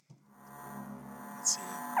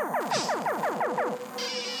Do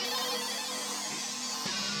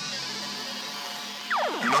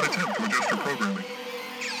not attempt to adjust your programming.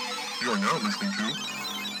 You are now listening to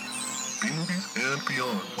B-Movies and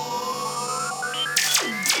Beyond.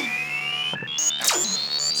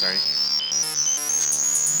 Sorry.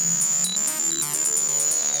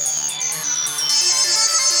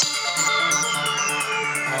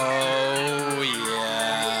 Oh,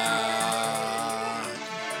 yeah.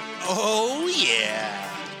 Oh, yeah.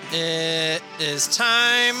 It is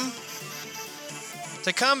time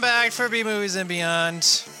to come back for B-Movies and Beyond.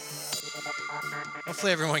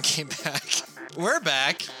 Hopefully everyone came back. We're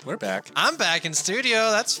back. We're back. I'm back in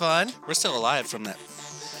studio. That's fun. We're still alive from that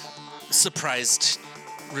surprised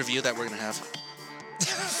review that we're going to have.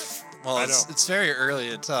 Well, it's very early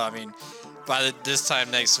to tell. I mean, by this time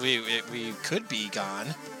next week, we could be gone.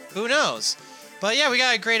 Who knows? But yeah, we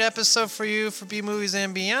got a great episode for you for B-Movies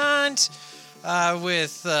and Beyond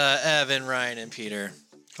with Evan, Ryan, and Peter.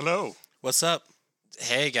 Hello. What's up?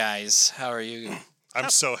 Hey, guys. How are you? I'm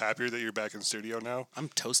so happy that you're back in studio now. I'm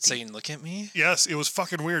toasty. So you can look at me? Yes, it was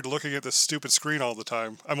fucking weird looking at this stupid screen all the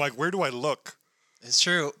time. I'm like, where do I look? It's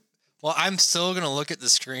true. Well, I'm still going to look at the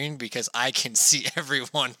screen because I can see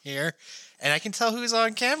everyone here. And I can tell who's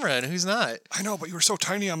on camera and who's not. I know, but you were so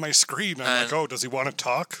tiny on my screen. I'm like, oh, does he want to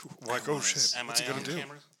talk? I'm like, oh, shit. Am What's I he going on to do?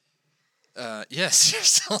 camera? Yes, you're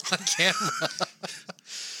still on camera.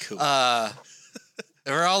 Cool.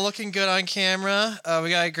 We're all looking good on camera. We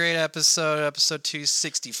got a great episode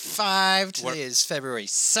 265. Today is February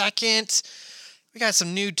 2nd. We got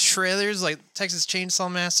some new trailers like Texas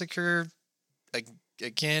Chainsaw Massacre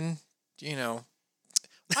again. You know,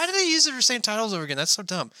 why do they use the same titles over again? That's so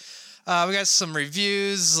dumb. We got some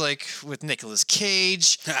reviews like with Nicolas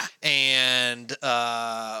Cage and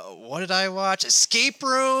what did I watch? Escape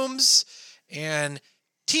Rooms and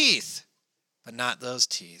Teeth, but not those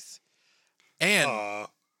teeth. And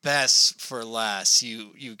best for last,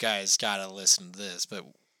 you guys gotta listen to this, but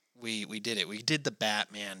we did it. We did the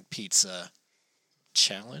Batman pizza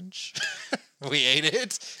challenge. We ate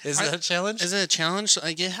it. Is that a challenge? Is it a challenge?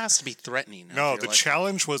 Like, it has to be threatening. No, the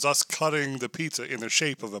challenge was us cutting the pizza in the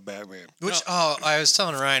shape of a Batman. I was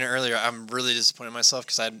telling Ryan earlier, I'm really disappointed in myself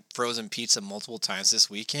because I had frozen pizza multiple times this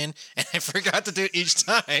weekend, and I forgot to do it each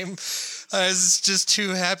time. I was just too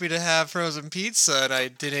happy to have frozen pizza, and I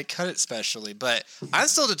didn't cut it specially. But I'm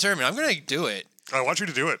still determined. I'm going to do it. I want you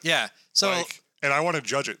to do it. Yeah. So, and I want to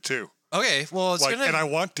judge it, too. Okay, well, it's And I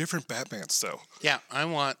want different Batmans, though. Yeah, I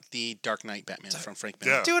want the Dark Knight Batman from Frank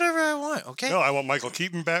Miller. Yeah. do whatever I want, okay? No, I want Michael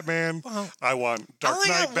Keaton Batman. Well, I want Dark I only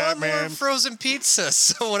Knight got Batman. one more frozen pizza,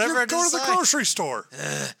 so whatever I Go to the decide. grocery store.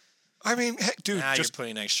 I mean, hey, dude, Now just you're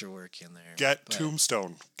putting extra work in there. get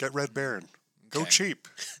Tombstone. Get Red Baron. Go Okay. cheap.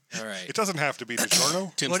 All right. It doesn't have to be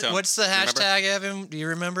DiGiorno. Tombstone. What's the Remember? hashtag, Evan? Do you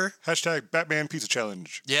remember? Hashtag Batman Pizza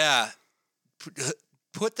Challenge. Yeah.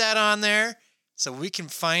 Put that on there so we can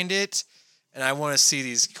find it, and I want to see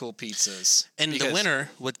these cool pizzas. And the winner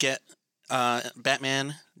would get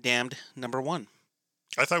Batman Damned #1.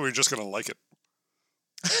 I thought we were just going to like it.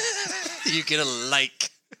 You get a like.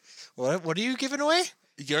 What are you giving away?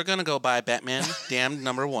 You're going to go buy Batman Damned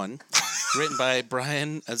 #1, written by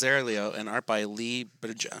Brian Azzarello and art by Lee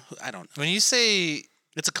Berja. I don't know. When you say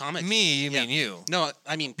It's a comic. me, you mean you. No,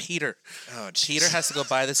 I mean Peter. Oh, Peter has to go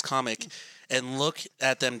buy this comic and look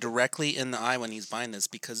at them directly in the eye when he's buying this,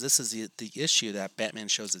 because this is the issue that Batman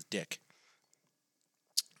shows his dick.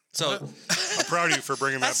 So I'm proud of you for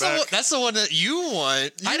bringing that back. That's the one that you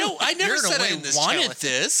want. I never You're gonna said I win this wanted challenge.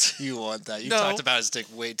 this. You want that. You No. talked about his dick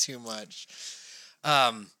way too much.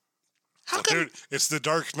 How come? Dude, it's the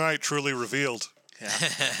Dark Knight truly revealed. Yeah.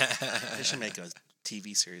 They should make a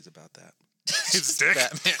TV series about that. His dick.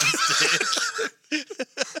 Batman's dick.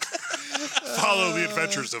 Follow the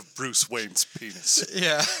adventures of Bruce Wayne's penis.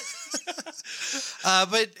 Yeah.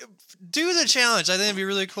 But do the challenge. I think it'd be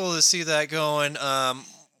really cool to see that going.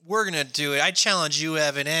 We're going to do it. I challenge you,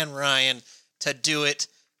 Evan and Ryan, to do it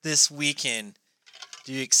this weekend.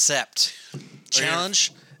 Do you accept?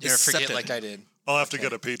 Challenge You're is forget accepted. like I did. I'll have to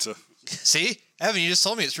get a pizza. See? Evan, you just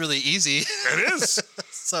told me it's really easy. It is.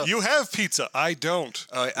 So You have pizza. I don't.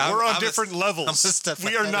 Oh, We're on I'm different I'm levels. a step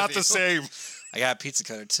We are ahead not of the you. same. I got a pizza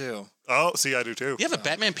cutter too. Oh, see, I do too. You have a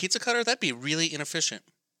Batman pizza cutter? That'd be really inefficient.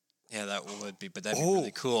 Yeah, that would be, but that'd be Oh.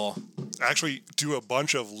 really cool. Actually, do a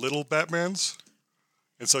bunch of little Batmans,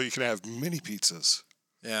 and so you can have mini pizzas.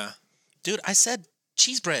 Yeah. Dude, I said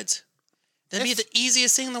cheese breads. That'd be the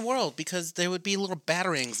easiest thing in the world, because they would be little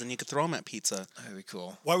batarangs and you could throw them at pizza. That'd be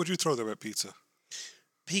cool. Why would you throw them at pizza?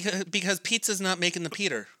 Because pizza's not making the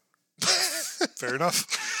Peter. Fair enough.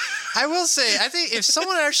 I will say, I think if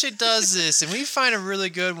someone actually does this and we find a really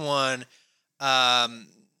good one,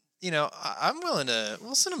 you know, I'm willing to.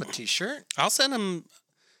 We'll send him a T-shirt. I'll send him.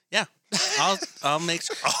 Yeah, I'll make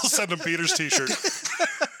sure. I'll send him Peter's T-shirt.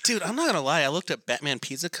 Dude, I'm not gonna lie. I looked at Batman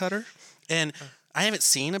Pizza Cutter, and I haven't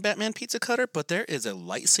seen a Batman Pizza Cutter, but there is a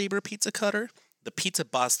lightsaber pizza cutter, the Pizza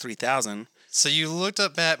Boss 3000. So you looked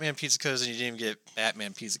up Batman pizza cutters and you didn't even get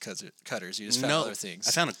Batman pizza cutters. You just found other things.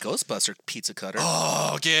 I found a Ghostbuster pizza cutter.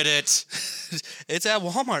 Oh, get it. It's at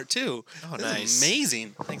Walmart too. Oh, This is nice.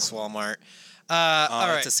 amazing. Thanks, Walmart. All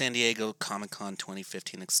right. It's a San Diego Comic-Con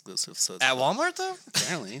 2015 exclusive. So it's At Walmart, though?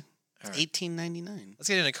 apparently, it's All right. $18.99. Let's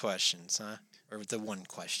get into questions, huh? Or the one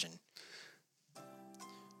question.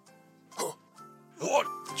 What?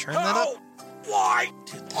 Turn that up. Why?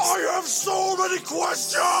 Dude, this I have so many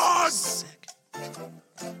questions.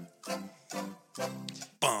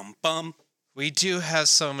 bum bum. We do have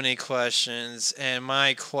so many questions, and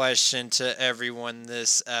my question to everyone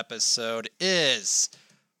this episode is,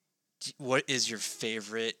 what is your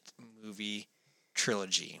favorite movie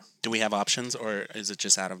trilogy? Do we have options, or is it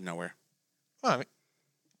just out of nowhere? Well, I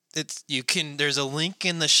mean, there's a link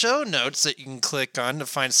in the show notes that you can click on to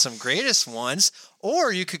find some greatest ones,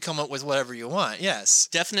 or you could come up with whatever you want. Yes.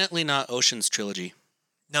 Definitely not Ocean's Trilogy.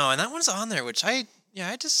 No, and that one's on there, which I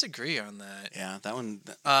disagree on that. Yeah, that one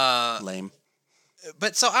lame.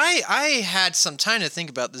 But so I had some time to think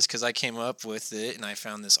about this because I came up with it and I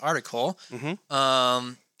found this article.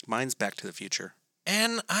 Mm-hmm. Mine's Back to the Future.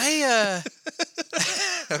 And I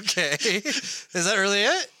okay. Is that really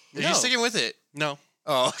it? Are No. you sticking with it? No,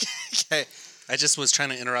 Oh, okay. I just was trying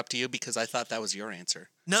to interrupt you because I thought that was your answer.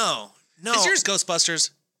 No. Is yours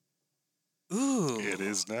Ghostbusters? Ooh. It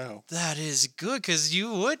is now. That is good because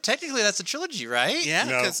you would technically that's a trilogy, right? Yeah,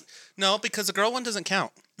 No. because the girl one doesn't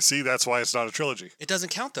count. See, that's why it's not a trilogy. It doesn't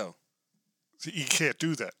count though. See, you can't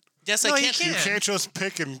do that. Yes, No, I you can't. can't. You can't just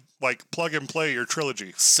pick and like plug and play your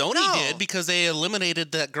trilogy. Sony No. did because they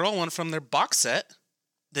eliminated that girl one from their box set.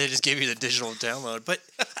 They just gave you the digital download, but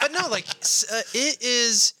no, like it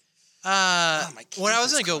is. my What I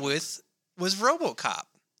was kid gonna is go with was RoboCop,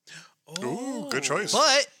 Ooh, good choice.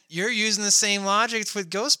 but you're using the same logic with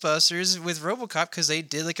Ghostbusters with RoboCop because they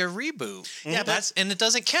did like a reboot. Yeah, but- that's and it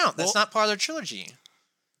doesn't count. That's Well- not part of their trilogy.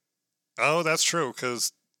 Oh, that's true,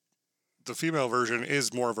 because the female version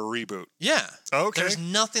is more of a reboot. Yeah. Okay. There's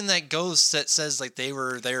nothing that says like they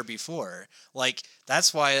were there before. Like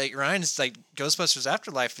that's why like Ryan's like Ghostbusters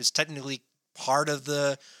Afterlife is technically part of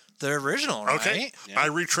the original, right? Okay. Yeah. I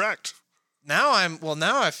retract. Now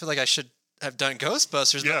I feel like I should have done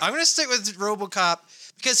Ghostbusters, Yeah. but I'm gonna stick with RoboCop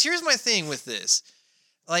because here's my thing with this.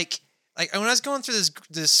 Like when I was going through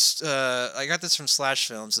this I got this from Slash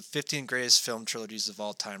Films, the 15 greatest film trilogies of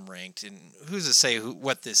all time ranked, and who's to say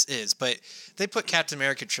what this is, but they put Captain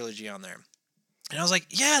America trilogy on there. And I was like,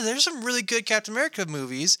 yeah, there's some really good Captain America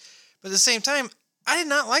movies, but at the same time, I did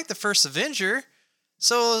not like the first Avenger,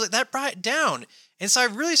 so that brought it down. And so I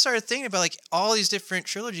really started thinking about like all these different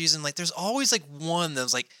trilogies, and like there's always like one that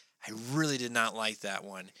was like, I really did not like that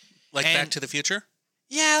one. Like And- Back to the Future?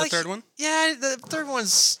 Yeah, The like, third one? Yeah, the third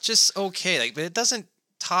one's just okay, like, but it doesn't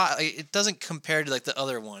it doesn't compare to like the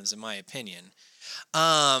other ones, in my opinion.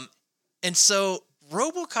 And so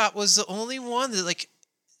RoboCop was the only one that like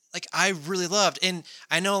I really loved, and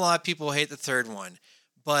I know a lot of people hate the third one,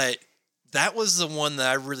 but that was the one that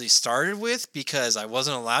I really started with because I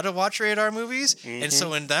wasn't allowed to watch rated R movies, and so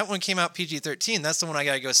when that one came out PG-13, that's the one I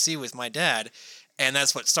got to go see with my dad. And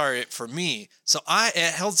that's what started it for me. So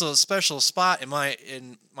it held a special spot in my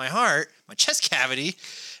heart, my chest cavity,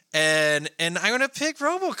 and I'm gonna pick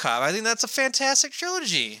RoboCop. I think that's a fantastic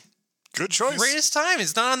trilogy. Good choice. Greatest time.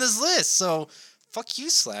 It's not on this list, so fuck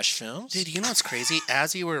you, Slash Films. Dude, you know what's crazy?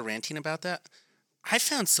 As you were ranting about that, I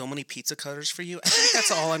found so many pizza cutters for you. I think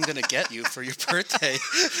that's all I'm going to get you for your birthday.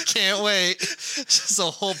 Can't wait. Just a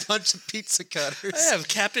whole bunch of pizza cutters. I have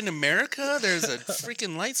Captain America. There's a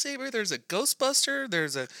freaking lightsaber. There's a Ghostbuster.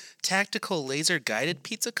 There's a tactical laser guided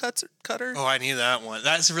pizza cutter. Oh, I need that one.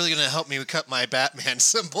 That's really gonna help me cut my Batman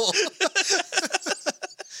symbol.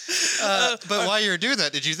 But while you were doing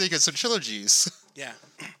that, did you think of some trilogies? Yeah,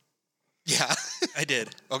 Yeah. I did.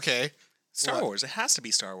 Okay. Star What? Wars. It has to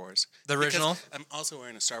be Star Wars. The Because original? I'm also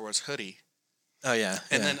wearing a Star Wars hoodie. Oh yeah.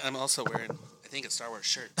 And then I'm also wearing, I think, a Star Wars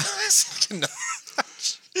shirt. then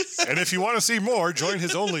And if you want to see more, join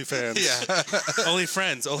his OnlyFans. yeah. Only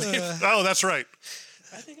friends. Only. Oh, that's right.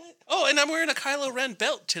 Oh, and I'm wearing a Kylo Ren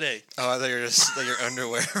belt today. Oh, I thought you were just like your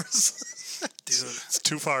underwear. Dude, It's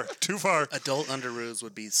too far. Too far. adult underoos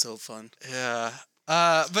would be so fun. Yeah.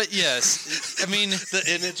 But yes, I mean, The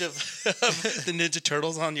image of the Ninja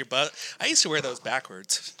Turtles on your butt. I used to wear those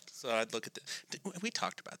backwards. So I'd look at we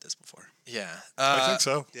talked about this before. Yeah. I think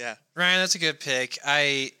so. Yeah. Ryan, that's a good pick.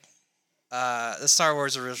 The Star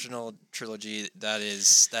Wars original trilogy that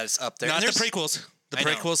is up there. Not And the there's- prequels. The I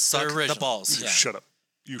know. prequels They're suck the original. balls. You Yeah. shut up.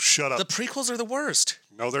 You shut up. The prequels are the worst.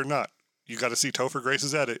 No, they're not. You got to see Topher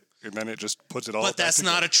Grace's edit, and then it just puts it all. But back that's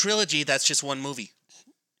not together. a trilogy. That's just one movie.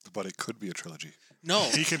 But it could be a trilogy. No.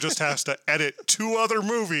 He can just has to edit 2 other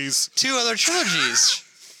movies. 2 other trilogies.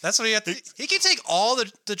 That's what he had to. He can take all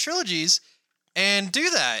the trilogies and do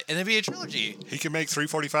that, and it'd be a trilogy. He can make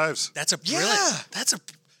 345s. That's a brilliant. Yeah. That's a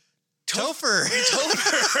Topher.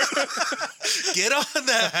 get on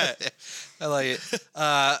that. I like it.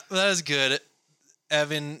 That is good.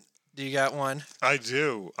 Evan, do you got one? I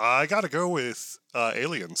do. I got to go with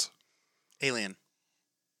Aliens. Alien.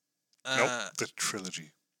 Nope, the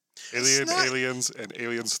trilogy. Alien, not- Aliens, and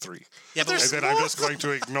Aliens 3. Yeah, but And then I'm just going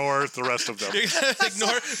to ignore the rest of them. you're gonna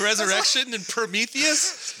ignore Resurrection and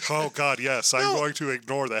Prometheus. Oh, God, yes. I'm going to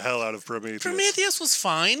ignore the hell out of Prometheus. Prometheus was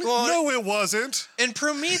fine. Well, No, it wasn't. and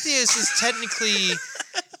Prometheus is technically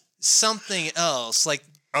something else. Like,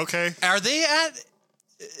 Okay. are they at?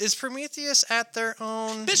 Is Prometheus at their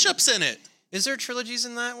own? Bishop's in it. Is there trilogies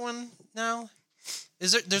in that one now?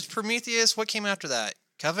 Is there? There's Prometheus. What came after that?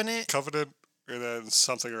 Covenant. Covenant, and then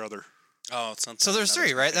something or other. Oh, something. So there's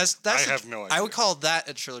 3, right? That's. I have no I would idea. call that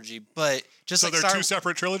a trilogy, but just So like they're Star. 2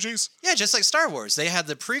 separate trilogies? Yeah, just like Star Wars, they had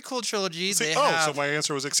the prequel trilogy. See, They so have my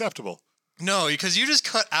answer was acceptable. no, because you just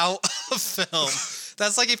cut out a film.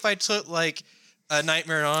 That's like if I took like a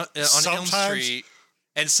Nightmare on Elm Sometimes- Street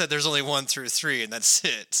and said there's only 1 through 3 and that's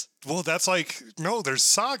it. Well, that's like, no, there's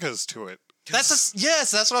sagas to it.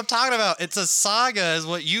 Yes, that's what I'm talking about. It's a saga, is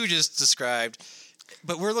what you just described.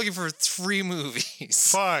 But we're looking for 3 movies.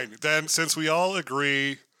 Fine. Then, since we all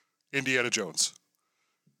agree, Indiana Jones.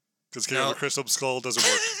 Because Kingdom No. of the Crystal Skull doesn't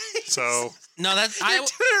work. So, No, that You're doing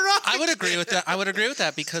it wrong I would agree again. with that. I would agree with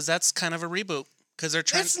that because that's kind of a reboot. Because they're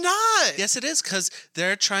trying. It's not. Yes, it is because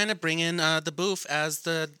they're trying to bring in the Booth as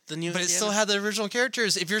the new. But it still had the original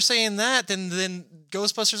characters. If you're saying that, then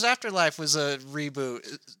Ghostbusters Afterlife was a reboot,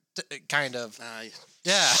 kind of.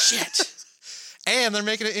 Yeah. Shit. And they're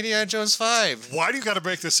making it Indiana Jones 5. why do you got to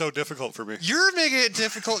make this so difficult for me? You're making it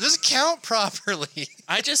difficult. Just count properly.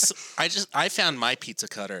 I found my pizza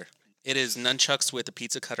cutter. It is nunchucks with a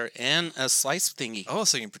pizza cutter and a slice thingy. Oh,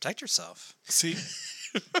 so you can protect yourself. See,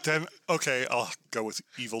 then, okay, I'll go with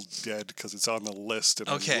Evil Dead because it's on the list and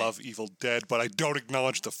Okay. I love Evil Dead, but I don't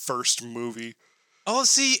acknowledge the first movie. Oh,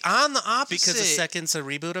 see, on the opposite. Because the second's a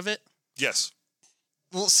reboot of it. Yes.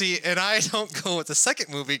 Well, see, and I don't go with the second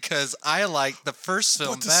movie because I like the first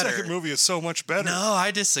film But the better. second movie is so much better. No, I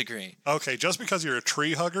disagree. Okay, just because you're a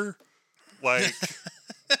tree hugger, like,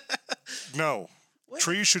 no.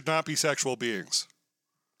 Trees should not be sexual beings.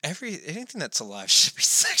 Anything that's alive should be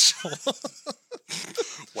sexual.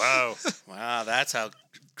 Wow. Wow, that's how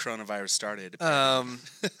coronavirus started.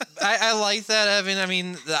 I like that, Evan. I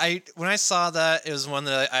mean, when I saw that, it was one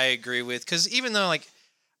that I agree with because even though like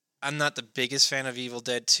I'm not the biggest fan of Evil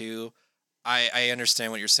Dead 2, I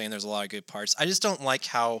understand what you're saying. There's a lot of good parts. I just don't like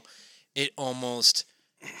how it almost.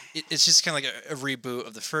 It's just kind of like a reboot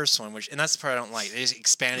of the first one, and that's the part I don't like. They just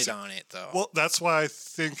expanded on it though. Well, that's why I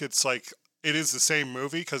think it's like, it is the same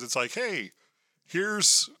movie because it's like, hey,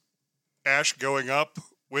 here's Ash going up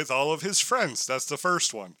with all of his friends. That's the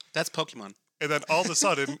first one. That's Pokemon. And then all of a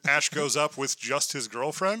sudden, Ash goes up with just his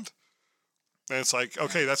girlfriend. And it's like,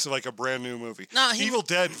 okay, that's like a brand new movie. No, Evil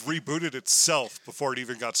Dead rebooted itself before it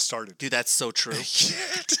even got started. Dude, that's so true.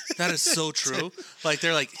 That is so true. Like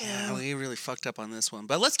they're like, yeah, we really fucked up on this one,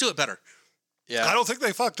 but let's do it better. Yeah, I don't think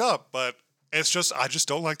they fucked up, but it's just, I just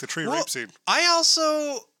don't like the tree rape scene. I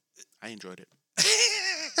also I enjoyed it.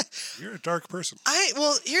 You're a dark person.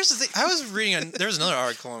 here's the thing. I was reading there's another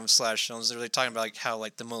article on Slash Films. They're really talking about like how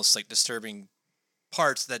like the most like disturbing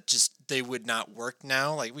parts that just they would not work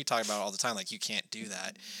now. Like we talk about it all the time. Like you can't do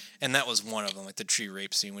that, and that was one of them. Like the tree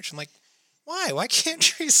rape scene, which I'm like, why? Why can't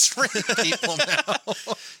trees rape people now?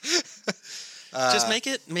 Just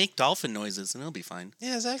make dolphin noises and it'll be fine.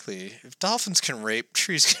 Yeah, exactly. If dolphins can rape,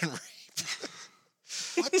 trees can rape.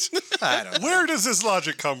 What? I don't know. Where does this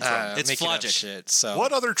logic come from? It's Making up Flogic. shit. So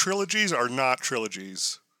What other trilogies are not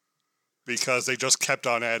trilogies? Because they just kept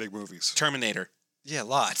on adding movies. Terminator. Yeah,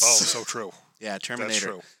 lots. Oh, so true. Yeah, Terminator.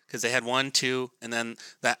 true. Because they had 1, 2, and then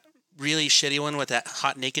that really shitty one with that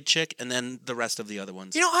hot naked chick, and then the rest of the other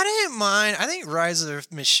ones. You know, I didn't mind. I think Rise of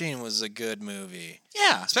the Machine was a good movie.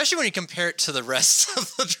 Yeah. Especially when you compare it to the rest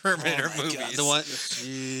of the Terminator movies. God, the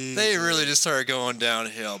one. They really just started going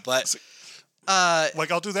downhill. But,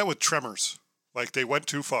 Like, I'll do that with Tremors. Like, they went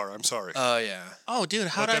too far. I'm sorry. oh, yeah. Oh, dude,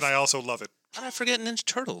 how but did then I also love it. How did I forget Ninja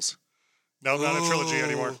Turtles? No, not a trilogy Ooh.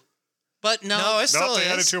 anymore. But no, No, it Nope, still they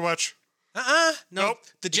added is. too much. no. Nope.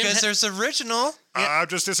 The Jim Because there's original. I'm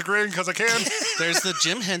just disagreeing because I can. there's the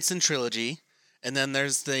Jim Henson trilogy, and then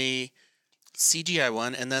there's the CGI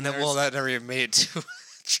one, and then there's, Well, that never even made it to a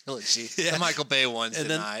trilogy. Yeah. The Michael Bay ones And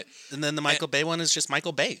did then- not. and then the Michael Bay one is just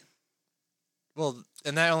Michael Bay. Well,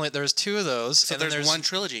 and that only there's two of those. So and then there's one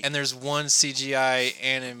trilogy. and there's one CGI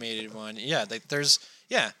animated one. Yeah, like there's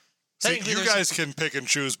See, Technically, you there's- guys can pick and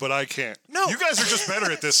choose, but I can't. No. You guys are just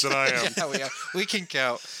better at this than I am. yeah, we can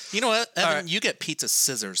count. You know what, Evan? All right. You get pizza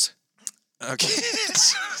scissors. Okay.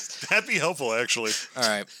 That'd be helpful, actually. All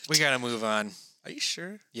right, we gotta move on. Are you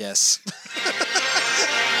sure? Yes.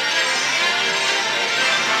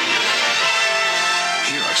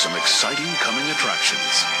 Here are some exciting coming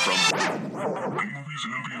attractions from B-movies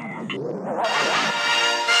and beyond.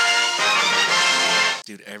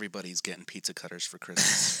 Dude, everybody's getting pizza cutters for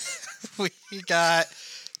Christmas. We got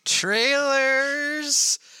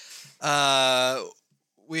trailers.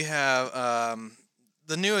 We have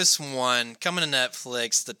the newest one coming to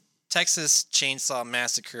Netflix, the Texas Chainsaw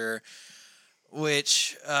Massacre,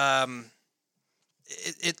 which I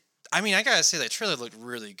mean, I gotta say that trailer looked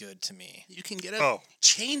really good to me. You can get a Oh.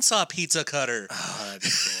 chainsaw pizza cutter. Oh, that'd be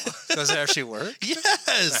cool. Does it actually work?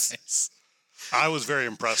 Yes. Nice. I was very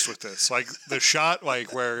impressed with this. Like the shot,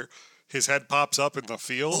 like where his head pops up in the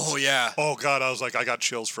field. Oh yeah, Oh God, I was like, I got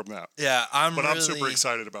chills from that. yeah. I'm super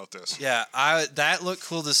excited about this. Yeah, that looked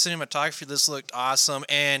cool. The cinematography, this looked awesome,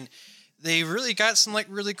 and they really got some like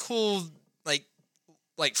really cool,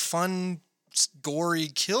 like fun, gory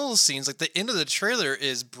kill scenes. Like the end of the trailer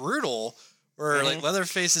is brutal, where like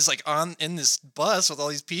Leatherface is like in this bus with all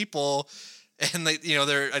these people, and I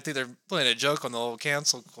think they're playing a joke on the whole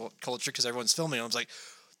cancel culture because everyone's filming. I was like,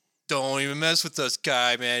 don't even mess with us,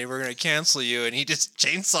 guy, man. We're gonna cancel you, and he just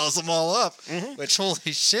chainsaws them all up. Which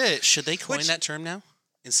holy shit! Should they coin Which- that term now?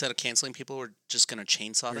 Instead of canceling people, we're just going to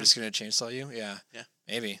chainsaw We're them just gonna chainsaw you. Yeah, Yeah.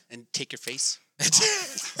 maybe. and take your face.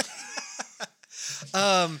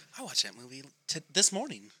 I watched that movie this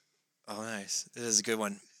morning. Oh, nice. It is a good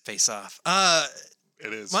one. Face Off.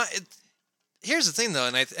 It is. Here's the thing, though,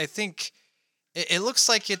 and I think it looks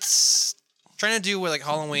like it's trying to do what like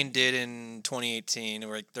Halloween did in 2018,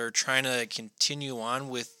 where like, they're trying to continue on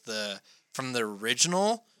with from the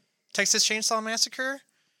original Texas Chainsaw Massacre.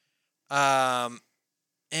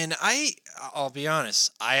 And I'll be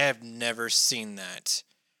honest, I have never seen that.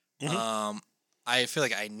 I feel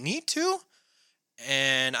like I need to,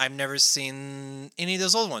 and I've never seen any of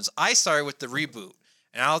those old ones. I started with the reboot,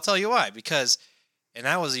 and I'll tell you why. And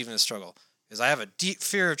that was even a struggle, because I have a deep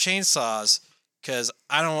fear of chainsaws, because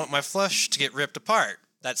I don't want my flesh to get ripped apart.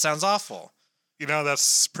 That sounds awful. You know,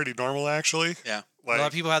 that's pretty normal, actually. Yeah. A lot Like,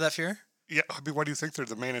 of people have that fear. yeah. I mean, why do you think they're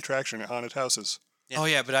the main attraction at haunted houses? Yeah. Oh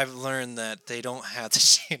yeah, but I've learned that they don't have the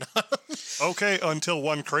chain on them. Okay, until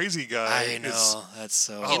one crazy guy. I know, is- that's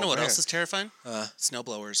so. You know what man. else is terrifying? Uh,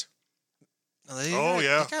 Snowblowers. Oh,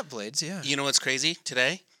 yeah. They got blades. Yeah. You know what's crazy?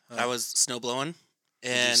 Today, I was snowblowing, Did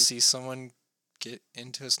you and see someone get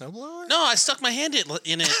into a snowblower? no, I stuck my hand in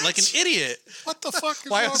it like an idiot. What the fuck? Is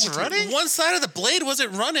Why wrong was with it running? One side of the blade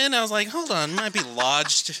wasn't running. I was like, hold on, it might be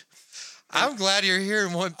lodged. I'm glad you're here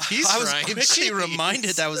in one piece. I was Ryan. quickly Jeez.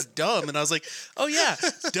 reminded that I was dumb, and I was like, "Oh yeah,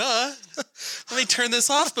 duh. Let me turn this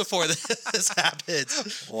off before this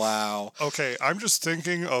happens." Wow. Okay, I'm just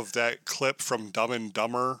thinking of that clip from Dumb and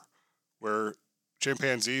Dumber where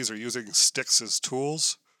chimpanzees are using sticks as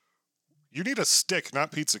tools. You need a stick,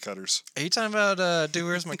 not pizza cutters. Are you talking about Dude,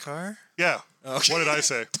 Where's My Car? Yeah. Okay. What did I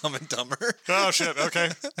say? Dumb and Dumber. Oh shit.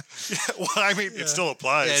 Okay. Yeah, well, I mean, it still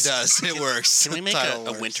applies. Yeah, it does. It works. Can we make Title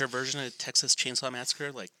a works. winter version of Texas Chainsaw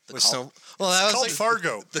Massacre, like the, With snow? Well, that It's was called like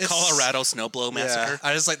Fargo. the Colorado Snowblow Massacre? Yeah,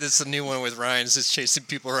 I just like this new one with Ryan's just chasing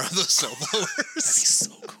people around those snowblowers. That'd be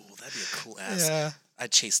so cool. That'd be a cool ass. Yeah.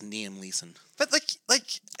 I'd chase Liam Neeson. But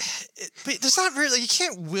but there's not really you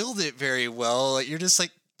can't wield it very well. Like you're just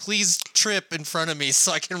like, please trip in front of me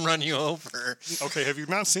so I can run you over. Okay, have you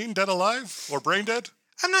not seen Dead Alive or Brain Dead?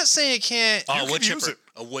 I'm not saying it can't. Oh, You a wood can use chipper.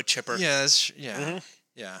 it. A wood chipper. Yeah,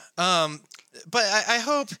 yeah. But I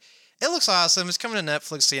hope it looks awesome. It's coming to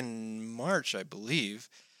Netflix in March, I believe.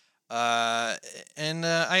 And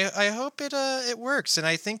I hope it works. And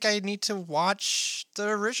I think I need to watch the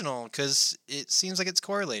original because it seems like it's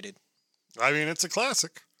correlated. I mean, it's a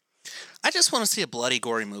classic. I just want to see a bloody,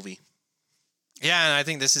 gory movie. Yeah, and I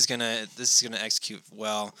think this is gonna execute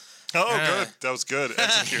well. Oh, Ah. good. That was good.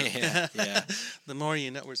 Execute. Yeah. The more you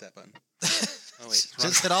know. Where's that button? Oh wait. wrong.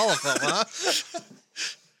 Just hit all of them, huh?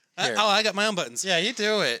 Here. Oh, I got my own buttons. Yeah, you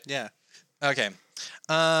do it. Yeah. Okay.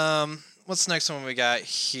 What's the next one we got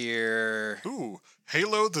here? Ooh,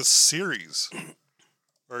 Halo the series.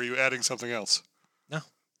 Or are you adding something else? No.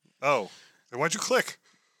 Oh, then why'd you click?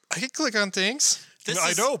 I can click on things.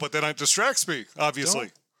 I know, but then it distracts me,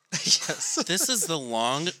 obviously. Yes. This is the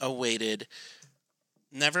long-awaited,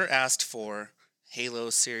 never asked for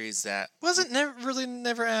Halo series that Wasn't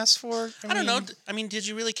never asked for. I don't know. I mean, did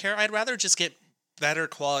you really care? I'd rather just get better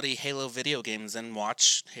quality Halo video games than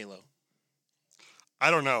watch Halo. I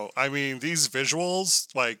don't know. I mean, these visuals,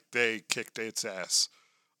 like, they kicked its ass.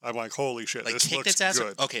 I'm like, holy shit, Like this kicked looks its ass.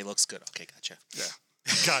 good. Okay, looks good. Okay, gotcha. Yeah.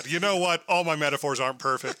 God, you know what? All my metaphors aren't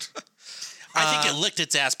perfect. I think it licked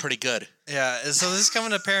its ass pretty good. Yeah. So this is coming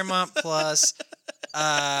to Paramount Plus.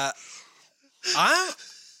 I'm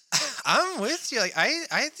with you. Like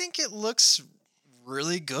I think it looks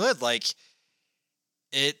really good. Like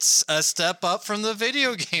it's a step up from the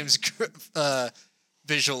video games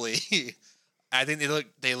visually. I think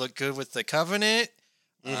they look good with the Covenant.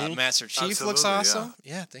 Master Chief looks Absolutely, awesome.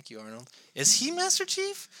 Yeah, thank you, Arnold. Is he Master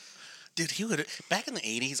Chief? Dude, he would back in the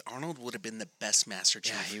 80s, Arnold would have been the best Master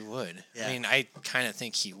Chief. Yeah, he would. Yeah. I mean, I kind of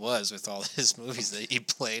think he was with all his movies that he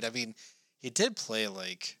played. I mean, he did play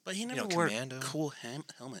like, But he never wore a cool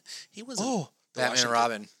helmet. He was the Batman and Washington-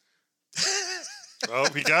 Robin. Oh,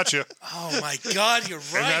 he got you. Oh my God, you're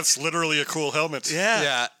right. And that's literally a cool helmet.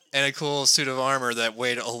 yeah. And a cool suit of armor that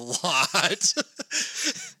weighed a lot.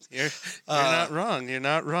 You're not wrong. You're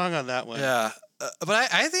not wrong on that one. Yeah, but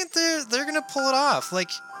I think they're gonna pull it off. Like,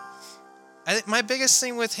 I think my biggest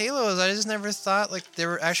thing with Halo is I just never thought like they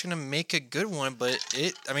were actually gonna make a good one. But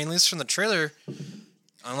I mean, at least from the trailer,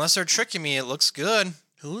 unless they're tricking me, it looks good.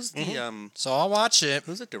 Who's the So I'll watch it.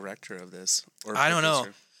 Who's the director of this? Or I don't know.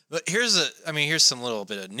 producer? But here's some little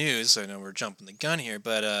bit of news. I know we're jumping the gun here,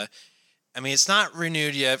 but I mean, it's not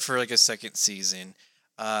renewed yet for like a second season.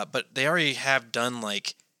 But they already have done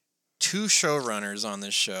like 2 showrunners on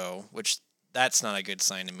this show, which that's not a good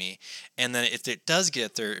sign to me. And then if it does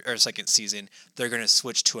get their second season, they're going to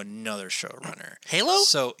switch to another showrunner. Halo?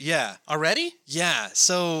 So yeah, Already? yeah.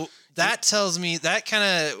 So that tells me that kind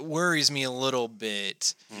of worries me a little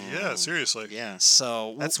bit. Yeah, seriously. Yeah.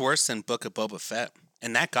 So That's worse than Book of Boba Fett.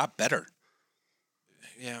 And that got better.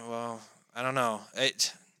 yeah. Well, I don't know.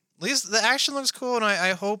 At least the action looks cool, and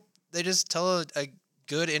I hope they just tell a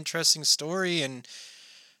good, interesting story. And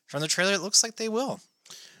from the trailer, it looks like they will.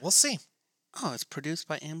 We'll see. Oh, it's produced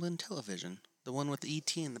by Amblin Television. The one with the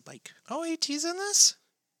ET and the bike. Oh, AT's in this?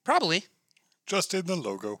 Probably. Just in the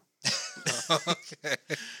logo. Okay.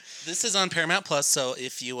 This is on Paramount Plus, so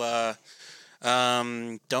if you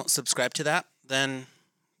don't subscribe to that, then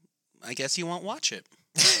I guess you won't watch it.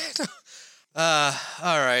 All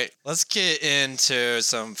right. Let's get into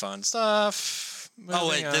some fun stuff. Oh,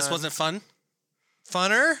 wait, Moving this on. wasn't fun?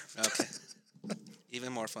 Funner? Okay.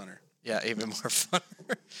 Even more funner. Yeah, even more funner.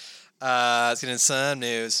 Let's get into some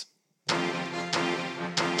news.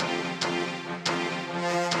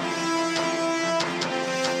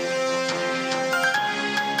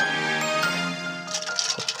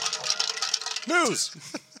 News.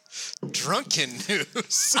 Drunken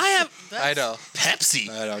news. I know. Pepsi.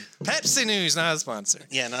 I know. Pepsi News, not a sponsor.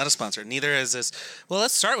 Yeah, not a sponsor. Neither is this. Well,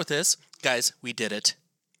 let's start with this. Guys, we did it.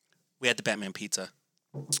 We had the Batman pizza.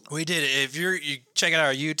 We did it. If you check out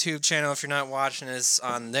our YouTube channel, if you're not watching this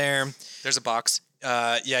on there, There's a box.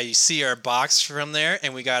 yeah, you see our box from there,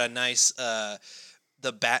 and we got a nice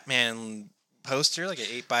the Batman poster, like an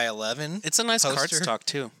 8x11. It's a nice Poster. cardstock,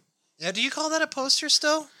 too. Yeah, do you call that a poster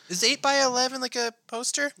still? Is 8x11 like a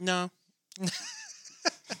poster? No.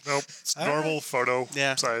 Nope. It's normal photo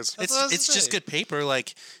Yeah. size. That's what I was It's gonna just say. good paper.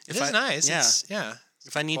 Like, It is nice. Yeah. Yeah.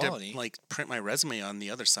 If I need quality. to like print my resume on the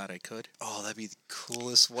other side, I could. Oh, that'd be the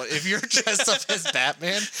coolest one. If you're dressed up as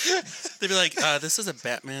Batman. They'd be like, "This is a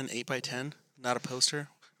Batman 8x10, not a poster."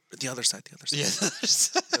 The other side. The other side. Yeah.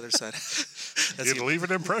 The other side. That's You'd you. leave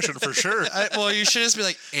an impression for sure. Well, you should just be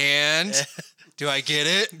like, and do I get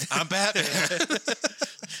it? I'm Batman.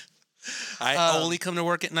 I only come to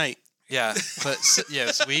work at night. Yeah, but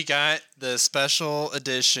yes, we got the special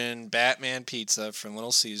edition Batman pizza from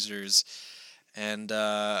Little Caesars. And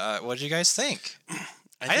what did you guys think?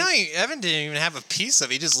 Evan didn't even have a piece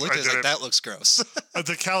of it. He just looked I at it like, didn't. that looks gross.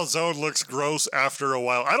 The calzone looks gross after a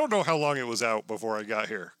while. I don't know how long it was out before I got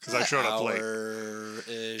here because I showed up late.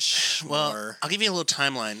 Hour-ish Well, more. I'll give you a little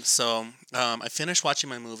timeline. So I finished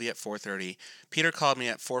watching my movie at 4:30. Peter called me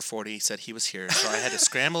at 4:40, said he was here. So I had to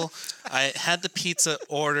scramble. I had the pizza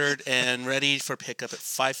ordered and ready for pickup at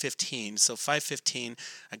 5:15. So 5:15,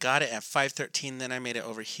 I got it at 5:13. Then I made it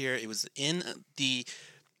over here. It was in the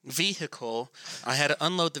vehicle. I had to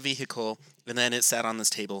unload the vehicle, and then it sat on this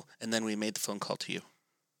table, and then we made the phone call to you.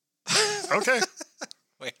 Okay,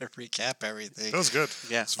 Way to recap everything. that was good.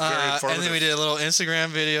 Yeah. It's very And informative. then we did a little Instagram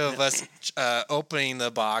video of us opening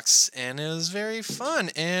the box, and it was very fun.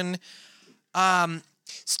 And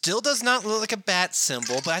still does not look like a bat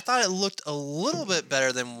symbol, but I thought it looked a little bit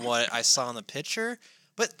better than what I saw in the picture.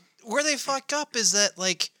 But where they fuck up is that,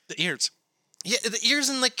 like, The ears. yeah, the ears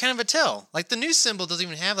and like kind of a tail. Like the new symbol doesn't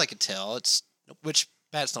even have like a tail. It's which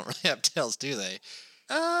bats don't really have tails, do they?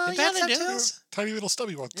 Do Yeah, bats they have do. tails? Tiny little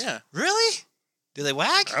stubby ones. Yeah. Really? Do they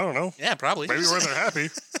wag? I don't know. Yeah, probably. Maybe when they're happy.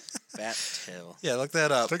 Bat tail. Yeah, look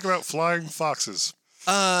that up. Think about flying foxes.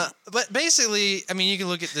 But basically, I mean, you can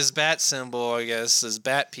look at this bat symbol, I guess, this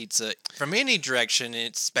bat pizza. From any direction,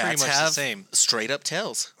 it's Bats pretty much have the same. straight up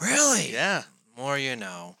tails. Really? Yeah. More you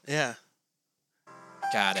know. Yeah.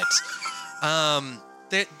 Got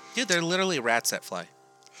it. They're literally rats that fly.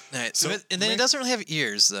 Right, So and then it doesn't really have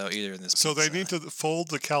ears, though, either in this So they pizza. need to fold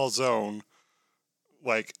the calzone,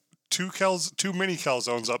 like two mini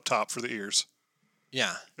calzones up top for the ears,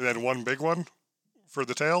 Yeah. and then one big one for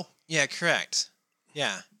the tail. Yeah, correct.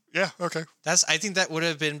 Yeah. Yeah, okay. I think that would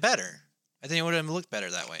have been better. I think it would have looked better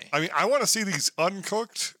that way. I mean, I want to see these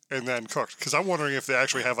uncooked and then cooked because I'm wondering if they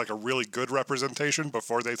actually have like a really good representation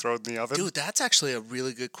before they throw it in the oven. Dude, that's actually a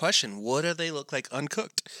really good question. What do they look like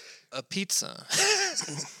uncooked? A pizza.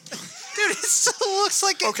 Dude, it still looks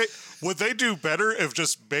like Okay, would they do better if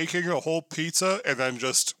just baking a whole pizza and then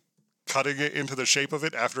just cutting it into the shape of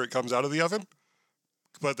it after it comes out of the oven?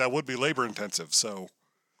 But that would be labor intensive, so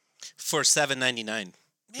For $7.99.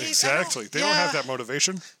 Maybe- exactly. They don't yeah. have that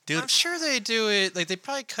motivation. Dude, I'm sure they do it. Like they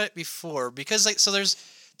probably cut it before because like so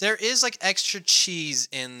there is like extra cheese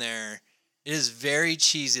in there. It is very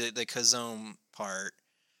cheesy, like the calzone part.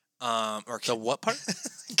 Or the what part?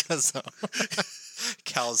 calzone.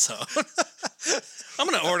 Calzone. I'm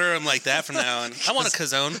going to order them like that from now on. I want a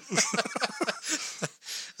calzone.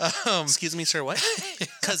 Excuse me, sir, what?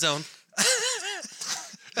 Calzone.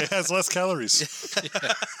 It has less calories.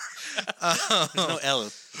 There's no L.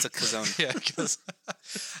 It's a calzone. Yeah, because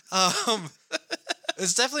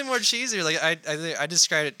it's definitely more cheesy. Like I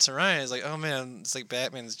described it to Ryan. It's like, oh man, it's like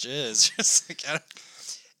Batman's jizz. It's like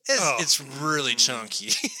it's really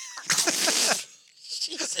chunky.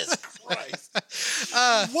 Jesus Christ.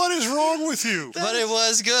 What is wrong with you? But it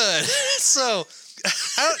was good. So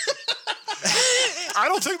I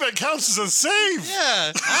don't think that counts as a save.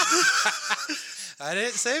 yeah, I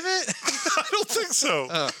didn't save it. I don't think so.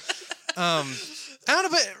 I don't know,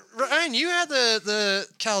 but Ryan, you had the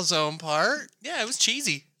calzone part. Yeah, it was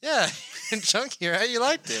cheesy. Yeah, and chunky, right? You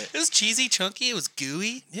liked it. It was cheesy, chunky. It was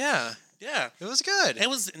gooey. Yeah, Yeah. it was good. It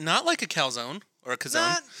was not like a calzone or a calzone.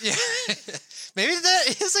 Not, yeah. Maybe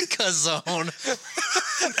that is a calzone.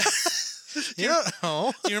 You don't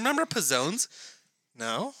know. Do you remember Pizzones?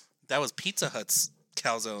 No. That was Pizza Hut's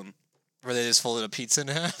calzone. Where they just folded a pizza in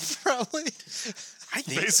half, probably. I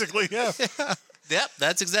think. Basically, yeah. Yep,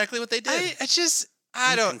 that's exactly what they did. I just,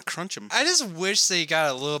 You don't. can crunch them. I just wish they got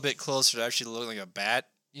a little bit closer to actually look like a bat,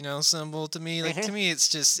 symbol to me. Like to me, it's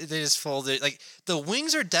just they just folded. Like the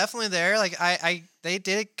wings are definitely there. Like they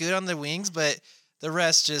did it good on the wings, but the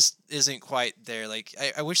rest just isn't quite there. Like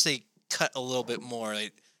I wish they cut a little bit more.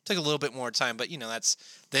 Like took a little bit more time, but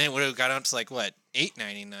then it would have got up to like what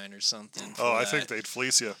 $8.99 or something. Oh, I think they'd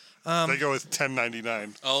fleece you. They go with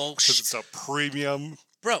 $10.99 Oh, because it's a premium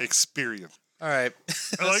bro. experience. All right.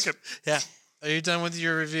 I like it. Yeah. Are you done with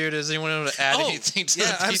your review? Does anyone want to add anything to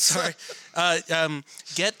yeah, the pizza? I'm sorry.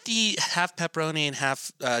 Get the half pepperoni and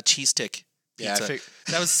half cheese stick Yeah, I pizza.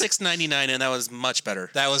 That was $6.99, and that was much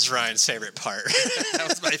better. That was Ryan's favorite part. That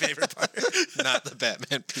was my favorite part. Not the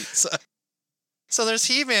Batman pizza. So there's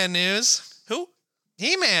He-Man news. Who?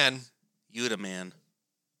 He-Man. Yuta Man.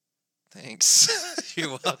 Thanks. You're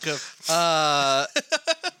welcome.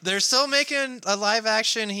 They're still making a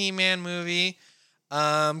live-action He-Man movie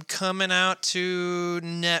coming out to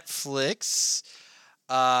Netflix.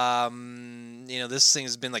 This thing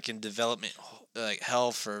has been like in development like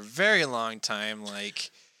hell for a very long time.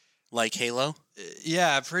 Like Halo?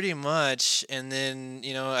 Yeah, pretty much. And then,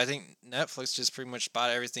 I think Netflix just pretty much bought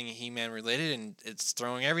everything He-Man related and it's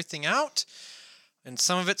throwing everything out. And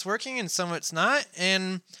some of it's working and some of it's not.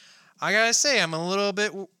 And I gotta say, I'm a little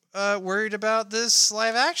bit worried about this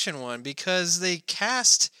live action one because they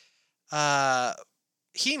cast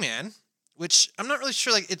He-Man, which I'm not really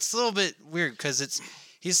sure. Like, it's a little bit weird because it's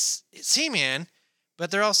He-Man,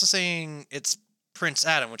 but they're also saying it's Prince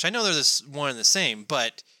Adam, which I know they're this one and the same,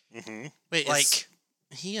 but Wait, like. is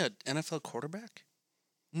he an NFL quarterback?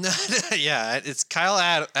 No, yeah, it's Kyle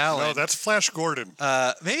Allen. No, that's Flash Gordon.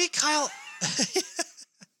 Maybe Kyle.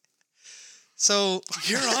 So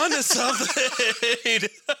You're onto something.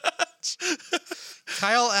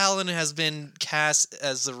 Kyle Allen has been cast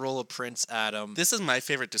as the role of Prince Adam. This is my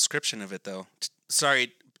favorite description of it, though.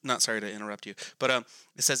 Sorry, not sorry to interrupt you, but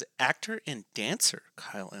it says actor and dancer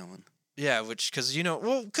Kyle Allen. Yeah,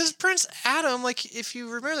 because Prince Adam, like, if you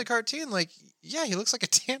remember the cartoon, like, yeah, he looks like a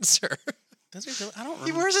dancer. Does he really? I don't He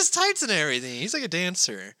remember. wears his tights and everything. He's like a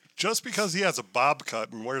dancer. Just because he has a bob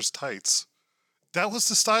cut and wears tights. That was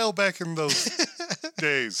the style back in those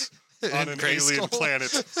days on an alien Grayskull.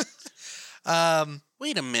 planet.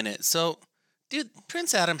 Wait a minute. So, dude,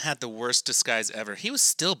 Prince Adam had the worst disguise ever. He was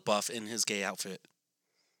still buff in his gay outfit.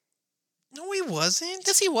 No, he wasn't.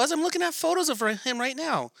 Yes, he was. I'm looking at photos of him right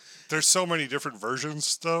now. There's so many different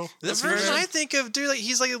versions, though. The version I think of, dude, like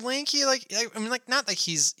he's like lanky, like I mean, like not like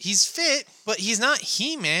he's fit, but he's not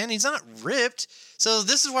He-Man. He's not ripped. So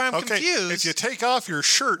this is why I'm Okay, confused. if you take off your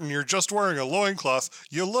shirt and you're just wearing a loincloth,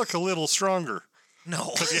 you look a little stronger.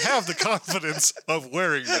 No, Because you have the confidence of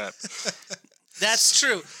wearing that. That's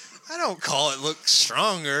true. I don't call it look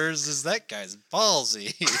stronger. It's just that guy's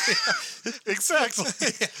ballsy. Exactly.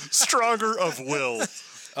 Stronger of will.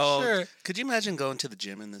 Oh, Sure. could you imagine going to the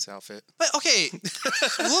gym in this outfit? But okay,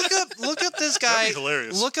 look up this guy. That'd be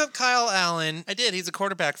hilarious. Look up Kyle Allen. I did. He's a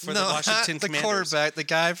quarterback for the No, Washington not the Commanders. quarterback. The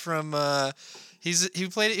guy from he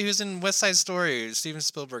was in West Side Story. Steven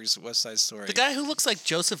Spielberg's West Side Story. The guy who looks like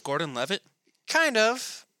Joseph Gordon-Levitt. Kind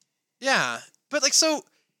of. Yeah. But like so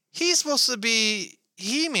he's supposed to be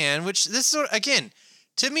He-Man, which this is again,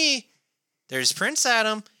 to me, there's Prince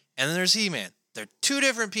Adam and then there's He-Man. They're two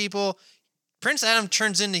different people. Prince Adam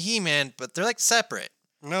turns into He-Man, but they're like separate.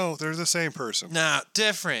 No, they're the same person. Nah,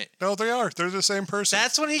 different. No, they are. They're the same person.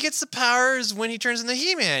 That's when he gets the powers when he turns into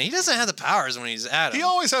He-Man. He doesn't have the powers when he's Adam. He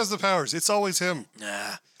always has the powers. It's always him.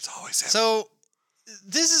 Nah. It's always him. So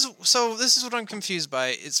this is what I'm confused by.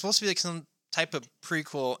 It's supposed to be like some type of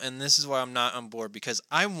prequel, and this is why I'm not on board because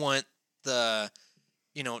I want the,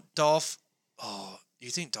 Dolph. Oh, you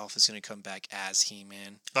think Dolph is gonna come back as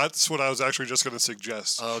He-Man? That's what I was actually just going to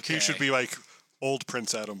suggest. Okay. He should be like old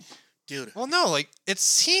Prince Adam. Dude, Well, no, like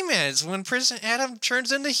it's He-Man. It's when Prince Adam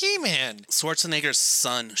turns into He-Man. Schwarzenegger's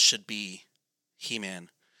son should be He-Man.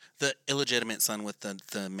 The illegitimate son with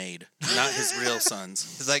the maid, not his real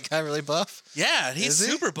sons. Is that guy really buff? Yeah, he's Is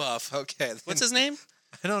he? super buff. Okay. What's his name?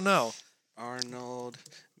 I don't know. Arnold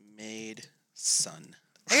Maid son.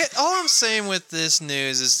 All I'm saying with this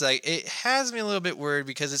news is like it has me a little bit worried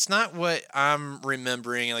because it's not what I'm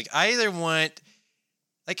remembering. Like I either want,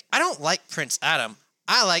 like I don't like Prince Adam.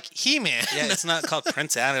 I like He-Man. Yeah, it's not called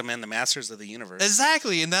Prince Adam and the Masters of the Universe.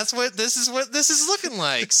 Exactly, and that's what this is looking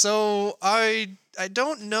like. So I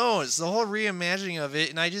don't know. It's the whole reimagining of it,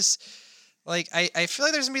 and I just like I feel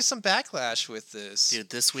like there's gonna be some backlash with this. Dude,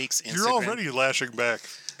 this week's Instagram. You're already lashing back.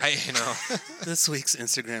 I know. This week's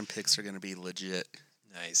Instagram pics are gonna be legit.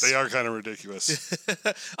 Nice. They are kind of ridiculous.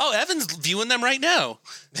 Oh, Evan's viewing them right now.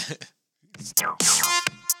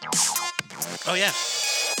 Oh yeah,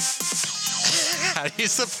 How do you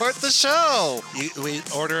support the show? we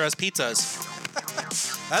order us pizzas.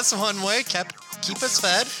 That's one way. Keep us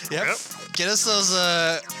fed. Yep. Yep. Get us those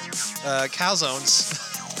calzones.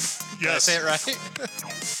 Did I Yes. say it right?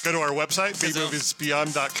 Go to our website,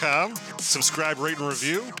 bmoviesbeyond.com. Subscribe, rate, and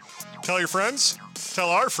review. Tell your friends. Tell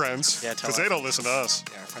our friends. Yeah, tell Because our they don't listen to us.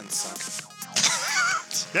 Yeah, our friends suck.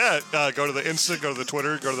 Yeah, go to the Insta, go to the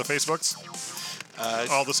Twitter, go to the Facebooks.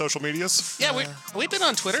 All the social medias. Yeah, we've been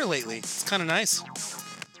on Twitter lately. It's kind of nice.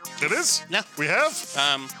 It is? Yeah. We have?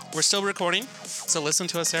 We're still recording, so listen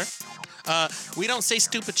to us there. We don't say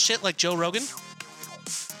stupid shit like Joe Rogan.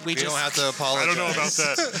 We You don't have to apologize. I don't know about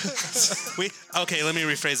that. Okay, let me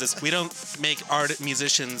rephrase this. We don't make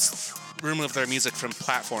musicians remove their music from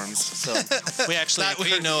platforms. So we actually That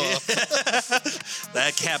we know of.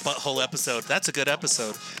 that cat butthole episode. That's a good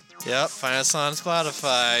episode. Yep. Find us on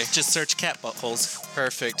Spotify. Just search cat buttholes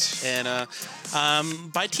Perfect. and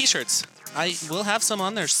buy T-shirts. I will have some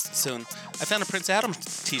on there soon. I found a Prince Adam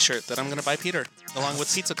T-shirt that I'm gonna buy Peter along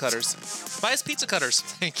with pizza cutters. Buy us pizza cutters.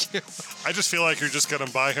 Thank you. I just feel like you're just going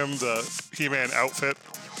to buy him the He-Man outfit.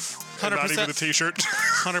 And not 100%. even a t-shirt.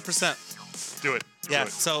 100%. Do it. Do Yeah. it.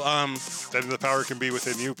 So Then the power can be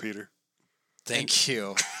within you, Peter. Thank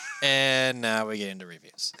you. And now we get into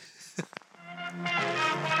reviews. did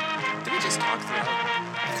we just talk throughout?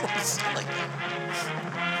 Of course. I like that.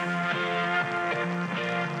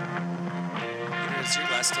 Peter, is your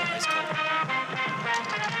glass still ice cold?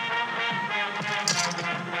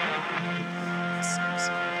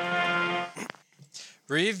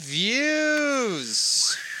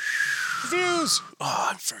 Reviews. Reviews. Oh,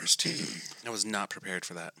 I'm first. I was not prepared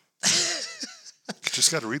for that. You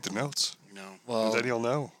just got to read the notes. No. Well, And then you'll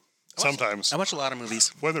know. Sometimes I watch a lot of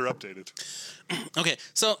movies. when they're updated. Okay,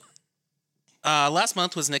 so last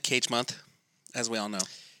month was Nick Cage month, as we all know.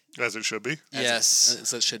 As it should be. Yes.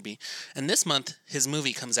 As it should be. And this month, his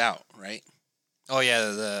movie comes out, right? Oh yeah,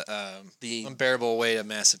 the Unbearable Weight of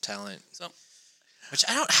Massive Talent. So, Which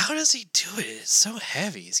I don't. How does he do it? It's so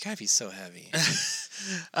heavy. It's gotta be so heavy.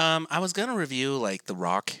 I was gonna review like The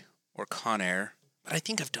Rock or Con Air, but I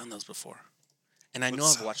think I've done those before, and I know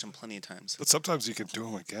I've watched them plenty of times. But sometimes you can do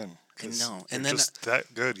them again. I know, And and then just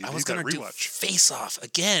that good. You I need was that gonna do rewatch. Face Off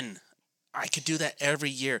again. I could do that every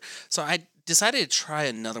year, so I decided to try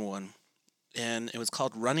another one, and it was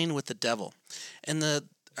called Running with the Devil, and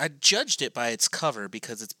I judged it by its cover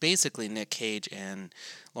because it's basically Nick Cage and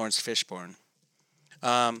Lawrence Fishburne.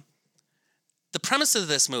 The premise of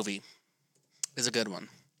this movie is a good one.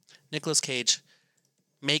 Nicolas Cage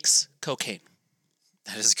makes cocaine.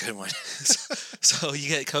 That is a good one. So you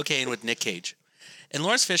get cocaine with Nick Cage. And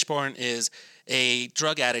Lawrence Fishburne is a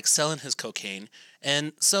drug addict selling his cocaine.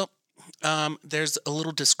 And so there's a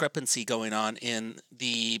little discrepancy going on in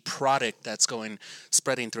the product that's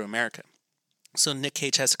spreading through America. So Nick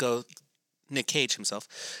Cage has to go, Nick Cage himself,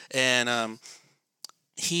 and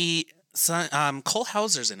Cole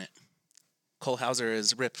Hauser's in it. Cole Hauser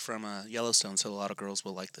is Rip from Yellowstone, so a lot of girls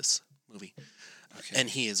will like this movie. Okay. And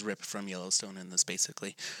he is Rip from Yellowstone in this,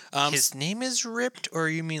 basically. His name is ripped, or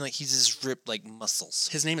you mean like he's just ripped like muscles?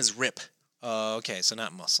 His name is Rip. Oh, okay, so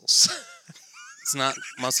not muscles. It's not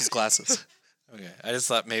muscles glasses. Okay, I just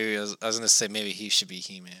thought maybe I was gonna say maybe he should be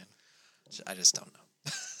He-Man. I just don't know.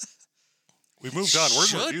 We moved on. We're in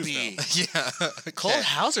Should reviews be. now. Yeah. Cole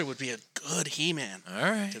Hauser would be a good He-Man. All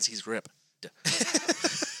right. Because he's Rip.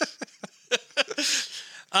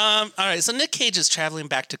 All right, so Nick Cage is traveling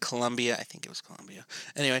back to Colombia. I think it was Colombia.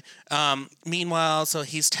 Anyway, meanwhile, so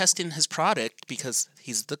he's testing his product because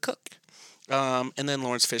he's the cook. And then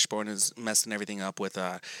Lawrence Fishburne is messing everything up with,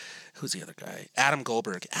 who's the other guy? Adam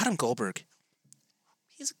Goldberg. Adam Goldberg,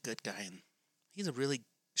 he's a good guy, and he's a really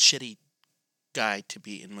shitty guy to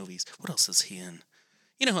be in movies. What else is he in?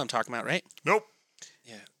 You know who I'm talking about, right? Nope.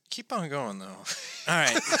 Yeah. Keep on going though. All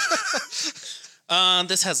right.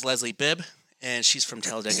 This has Leslie Bibb, and she's from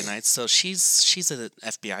Talladega Nights, so she's an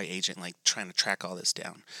FBI agent, like trying to track all this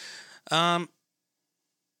down. And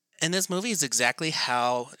this movie is exactly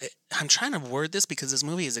how I'm trying to word this because this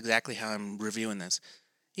movie is exactly how I'm reviewing this.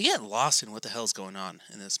 You get lost in what the hell's going on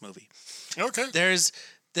in this movie. Okay.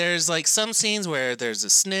 There's like some scenes where there's a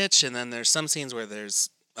snitch, and then there's some scenes where there's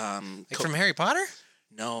Like from Harry Potter?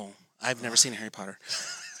 No, I've never seen Harry Potter.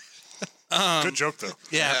 Good joke though.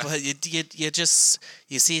 Yeah, but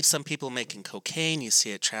you see some people making cocaine. You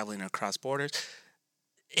see it traveling across borders.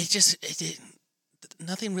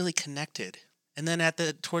 Nothing really connected. And then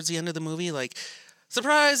towards the end of the movie, like,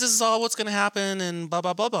 surprise! This is all what's going to happen, and blah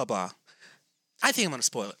blah blah blah blah. I think I'm going to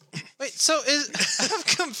spoil it. Wait, so I'm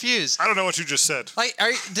confused. I don't know what you just said. Like,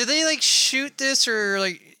 did they like shoot this or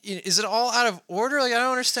like is it all out of order? Like, I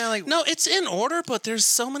don't understand. Like, No, it's in order, but there's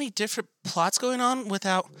so many different plots going on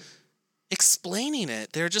without explaining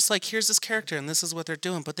it. They're just like, here's this character, and this is what they're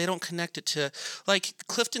doing, but they don't connect it to, like,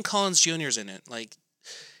 Clifton Collins Jr.'s in it. Like,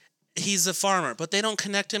 he's a farmer, but they don't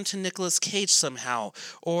connect him to Nicolas Cage somehow,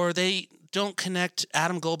 or they don't connect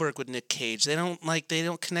Adam Goldberg with Nick Cage. They don't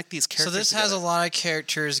connect these so characters. this has a together. lot of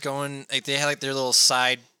characters going. Like, they have like their little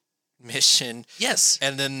side mission, Yes.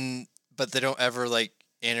 and then but they don't ever like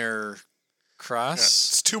intercross. Yeah,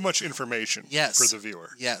 it's too much information Yes. for the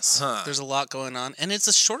viewer. Yes. Huh. There's a lot going on, and it's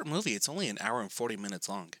a short movie. It's only an hour and 40 minutes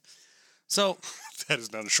long. So, That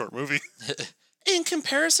is not a short movie. in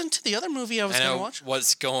comparison to the other movie I was I going to know watch,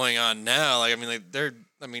 what's going on now. Like,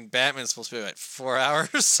 I mean, Batman's supposed to be like 4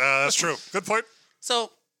 hours. That's true. Good point.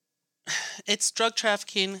 so it's drug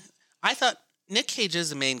trafficking. I thought Nick Cage is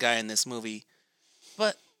the main guy in this movie,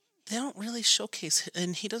 but they don't really showcase,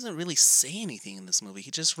 and he doesn't really say anything in this movie.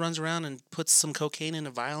 He just runs around and puts some cocaine in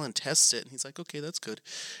a vial and tests it, and he's like, okay, that's good,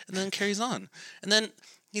 and then carries on. And then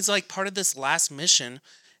he's like part of this last mission,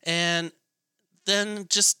 and then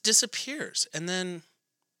just disappears. And then,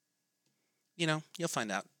 you'll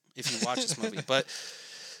find out if you watch this movie. But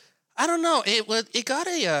I don't know. It got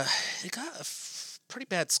a pretty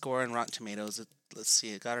bad score on Rotten Tomatoes. Let's see,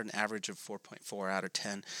 it got an average of 4.4 out of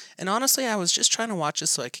 10. And honestly, I was just trying to watch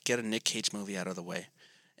this so I could get a Nick Cage movie out of the way.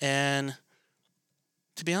 And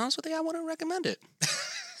to be honest with you, I wouldn't recommend it.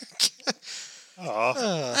 Aw.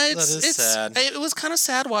 That is sad. It was kind of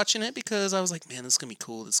sad watching it because I was like, man, this is going to be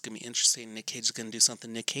cool. This is going to be interesting. Nick Cage is going to do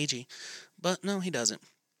something Nick Cagey. But no, he doesn't.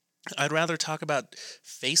 I'd rather talk about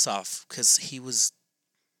Face Off because he was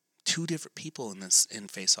two different people in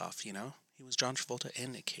Face Off, He was John Travolta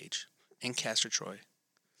and Nick Cage and Castor Troy.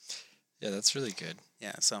 Yeah, that's really good.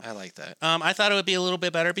 Yeah, so I like that. I thought it would be a little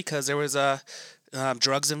bit better because there was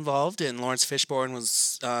drugs involved, and Lawrence Fishburne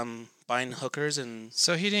was buying hookers, and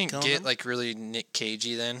So he didn't Killing get them? like really Nick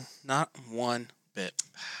Cagey then. not one bit.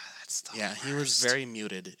 That's the Yeah, he was very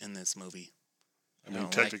muted in this movie. I mean,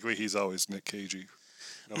 like- technically, he's always Nick Cagey,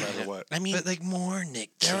 no matter what. I mean, But like more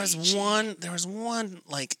Nick Cagey. there was one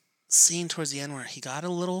like scene towards the end where he got a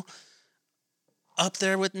little up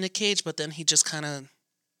there with Nick Cage, but then he just kind of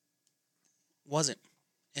wasn't,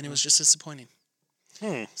 and it was just disappointing.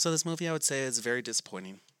 So this movie, I would say, is very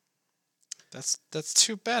disappointing. That's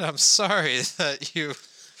too bad. I'm sorry that you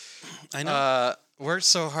I know. worked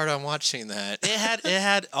so hard on watching that. It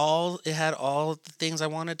had all the things I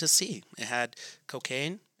wanted to see. It had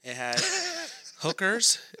cocaine. It had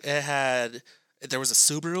hookers. There was a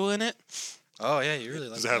Subaru in it. Oh yeah, you really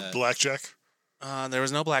like Does it have that. blackjack? There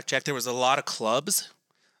was no blackjack. There was a lot of clubs.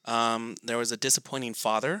 There was a disappointing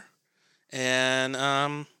father, and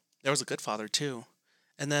there was a good father too.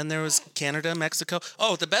 And then there was Canada, Mexico.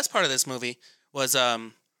 Oh, the best part of this movie was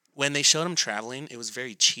when they showed him traveling. It was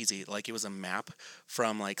very cheesy. Like it was a map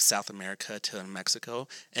from like South America to Mexico,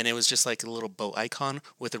 and it was just like a little boat icon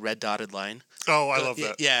with a red dotted line. Oh, I love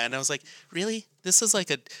that. Yeah, and I was like, really? This is like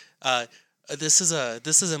this is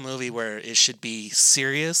a movie where it should be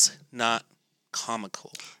serious, not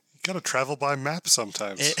comical. You gotta travel by map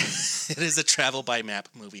sometimes. It is a travel by map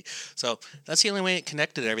movie. So that's the only way it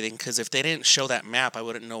connected everything. Because if they didn't show that map, I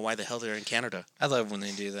wouldn't know why the hell they're in Canada. I love when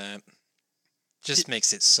they do that. Just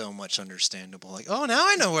makes it so much understandable. Like, oh, now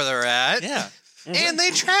I know where they're at. Yeah. And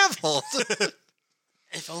they traveled.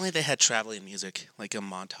 If only they had traveling music, like a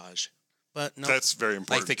montage. But no, That's very Like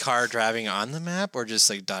important. the car driving on the map, or just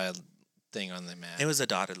like dial thing on the map. it was a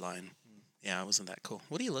dotted line. Yeah, it wasn't that cool.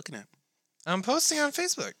 What are you looking at? I'm posting on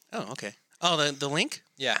Facebook. Oh, okay. Oh, the link?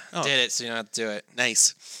 Yeah, Oh. did it, so you don't have to do it.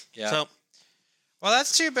 Nice. Yeah. So Well,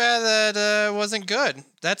 that's too bad that wasn't good.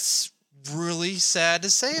 That's really sad to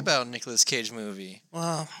say about a Nicolas Cage movie.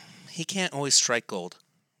 well, he can't always strike gold.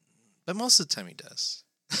 But most of the time he does.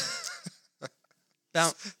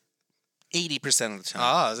 About 80% of the time.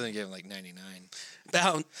 Oh, I was going to give him like 99.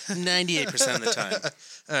 About 98% of the time.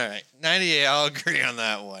 All right. 98, I'll agree on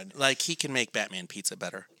that one. Like, he can make Batman pizza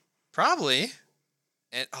better. Probably.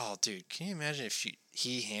 And oh, dude, can you imagine if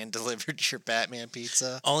he hand delivered your Batman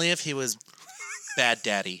pizza? Only if he was Bad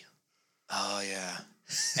Daddy. Oh yeah.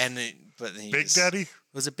 And but he Big was- Daddy?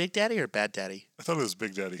 Was it Big Daddy or Bad Daddy? I thought it was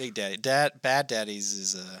Big Daddy. Big Daddy. Bad Daddy's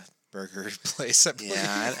is a burger place. I believe.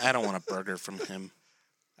 Yeah, I don't want a burger from him.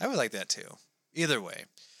 I would like that too. Either way.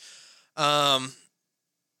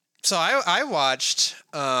 So I watched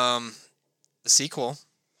a sequel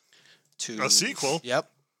to A sequel? Yep.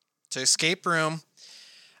 To Escape Room.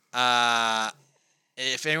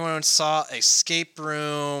 If anyone saw Escape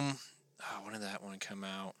Room, when did that one come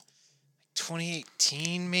out?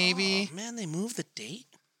 2018 maybe? Oh, man, they moved the date?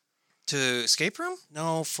 To Escape Room?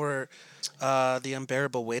 No, for The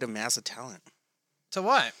Unbearable Weight of Massive Talent. To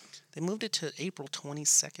what? They moved it to April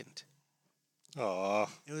 22nd. Aw.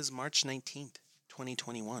 It was March 19th,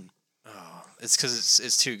 2021. Oh, it's because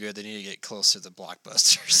it's too good. They need to get closer to the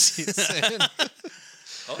blockbuster season.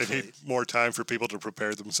 They need more time for people to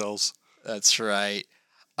prepare themselves. That's right.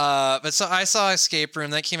 But so I saw Escape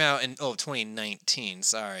Room that came out in 2019.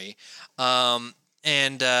 Sorry, and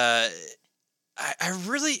I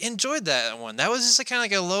really enjoyed that one. That was just a kind of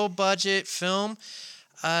like a low budget film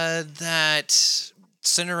that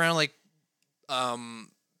centered around like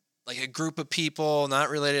a group of people not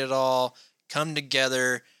related at all come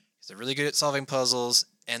together. They're really good at solving puzzles,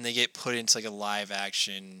 and they get put into like a live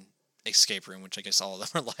action escape room, which I guess all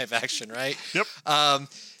of them are live action, right? Yep.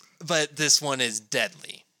 But this one is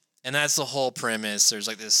deadly. And that's the whole premise. There's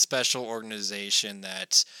like this special organization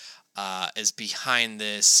that is behind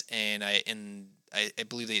this, and I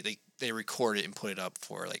believe they record it and put it up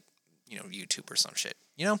for like, YouTube or some shit,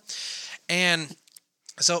 And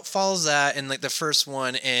so it follows that in like the first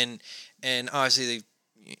one, and obviously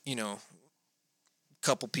they,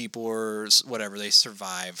 couple people or whatever, they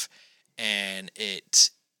survive, and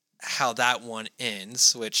how that one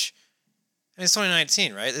ends, which it's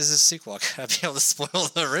 2019, right? This is a sequel. I gotta be able to spoil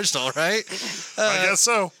the original, right? I guess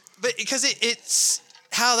so. But because it's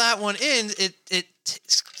how that one ends, it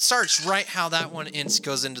starts right how that one ends,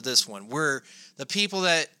 goes into this one, where the people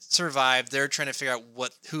that survived, they're trying to figure out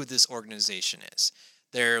who this organization is.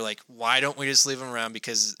 They're like, why don't we just leave them around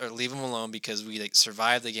or leave them alone because we like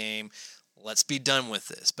survived the game? Let's be done with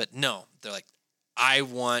this. But no, they're like, I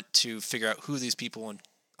want to figure out who these people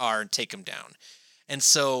are and take them down. And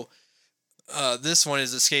so this one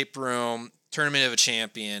is Escape Room Tournament of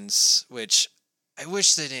Champions, which I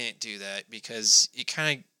wish they didn't do that because you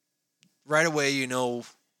kind of right away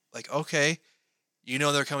like okay,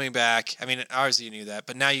 they're coming back. I mean, obviously you knew that,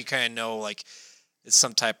 but now you kind of know like it's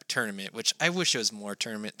some type of tournament, which I wish it was more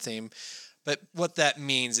tournament theme. But what that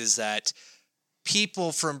means is that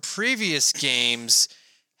people from previous games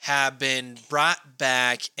have been brought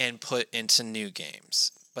back and put into new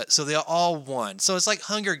games. But so they all won. So it's like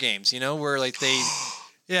Hunger Games, where like they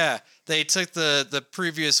took the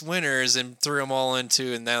previous winners and threw them all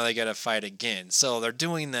into, and now they got to fight again. So they're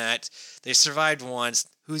doing that. They survived once.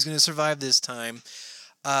 Who's going to survive this time?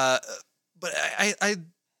 But I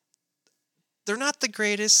they're not the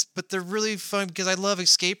greatest, but they're really fun because I love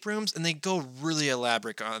escape rooms, and they go really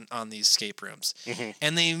elaborate on these escape rooms,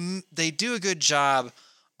 and they do a good job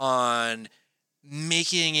on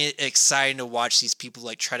making it exciting to watch these people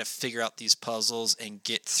like try to figure out these puzzles and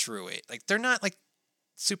get through it. Like they're not like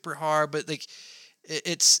super hard, but like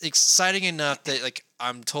it's exciting enough that like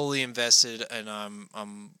I'm totally invested and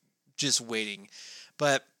I'm just waiting.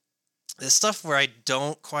 But the stuff where I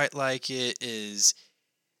don't quite like it is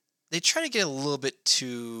they try to get a little bit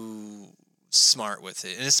too smart with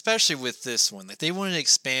it, and especially with this one, like they wanted to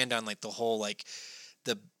expand on like the whole like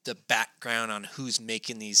the background on who's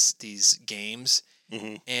making these games,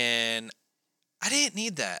 and I didn't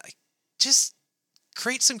need that. Like, just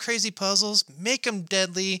create some crazy puzzles, make them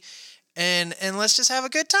deadly, and let's just have a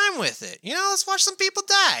good time with it. Let's watch some people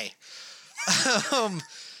die. And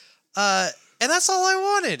that's all I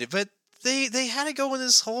wanted. But they had to go in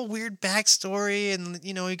this whole weird backstory, and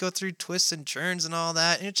you go through twists and turns and all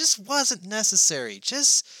that, and it just wasn't necessary.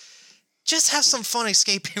 Just have some fun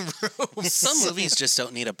escaping rooms. Some movies just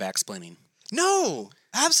don't need a backsplaining. No,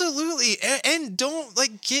 absolutely, and don't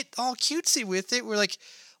like get all cutesy with it. We're like,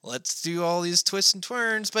 let's do all these twists and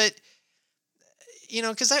turns, but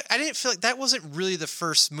because I didn't feel like that wasn't really the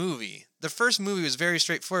first movie. The first movie was very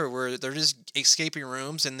straightforward, where they're just escaping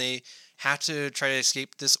rooms and they have to try to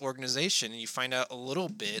escape this organization, and you find out a little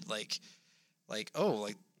bit like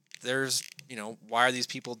there's why are these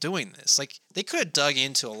people doing this? Like they could have dug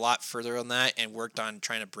into a lot further on that and worked on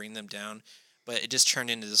trying to bring them down, but it just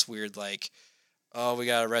turned into this weird like, oh, we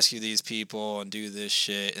gotta rescue these people and do this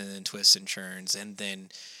shit, and then twists and turns, and then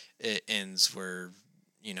it ends where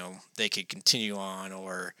they could continue on,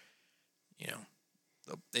 or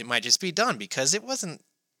it might just be done because it wasn't.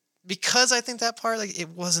 Because I think that part, like, it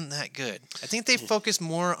wasn't that good. I think they focused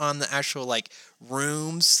more on the actual, like,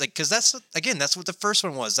 rooms. Like, because that's what the first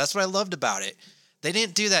one was. That's what I loved about it. They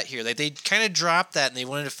didn't do that here. Like, they kind of dropped that, and they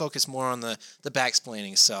wanted to focus more on the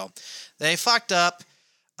backsplaining. So, they fucked up.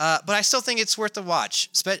 But I still think it's worth the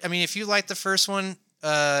watch. I mean, if you like the first one,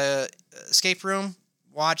 Escape Room,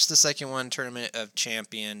 watch the second one, Tournament of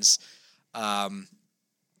Champions. There's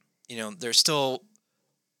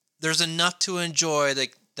enough to enjoy,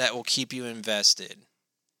 like, that will keep you invested.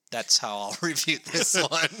 That's how I'll review this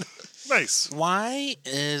one. Nice. Why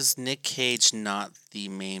is Nick Cage not the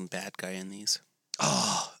main bad guy in these?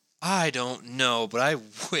 Oh, I don't know, but I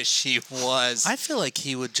wish he was. I feel like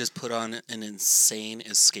he would just put on an insane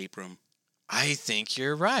escape room. I think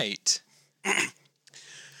you're right.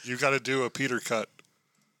 You got to do a Peter cut.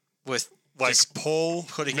 With like pull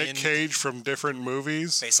putting Nick Cage from different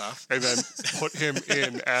movies. Face Off. And then put him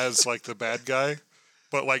in as like the bad guy.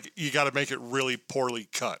 But like you got to make it really poorly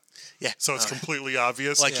cut. Yeah. So it's completely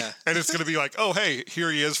obvious. Like, and it's going to be like, oh, hey,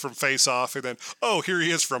 here he is from Face Off. And then, oh, here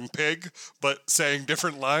he is from Pig, but saying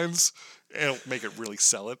different lines. It'll make it really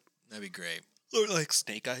sell it. That'd be great. Or like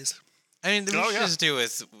Snake Eyes. I mean, we should just do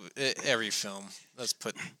with every film. Let's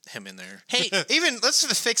put him in there. Hey, even let's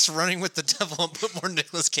fix Running with the Devil and put more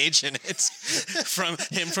Nicolas Cage in it.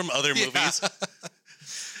 from other movies.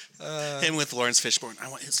 Him with Lawrence Fishburne. I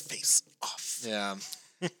want his face off. Yeah.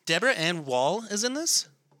 Deborah Ann Wall is in this?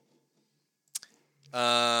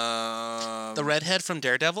 The redhead from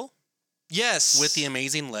Daredevil? Yes. With the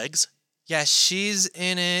amazing legs? Yeah, she's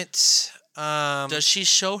in it. Does she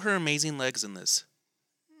show her amazing legs in this?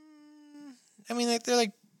 I mean, like they're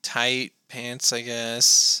like tight pants, I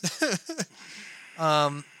guess.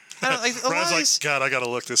 I don't like. Brad's like, God, I got to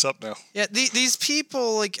look this up now. Yeah, these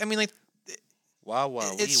people, like, I mean, like, wow,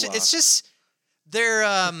 it's just they're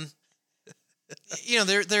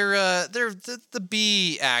they're the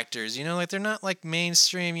B actors, like they're not like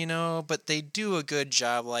mainstream, but they do a good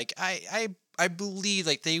job. Like I believe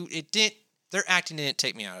like their acting didn't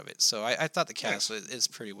take me out of it, so I thought the cast is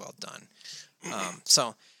pretty well done.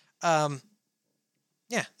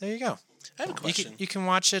 Yeah, there you go. I have a question. You can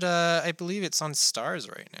watch it. I believe it's on Stars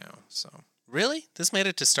right now. So really, this made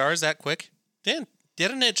it to Stars that quick? Didn't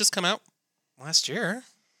it just come out last year?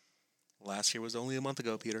 Last year was only a month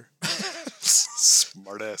ago, Peter.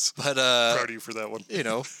 Smart ass. But Proud of you for that one. you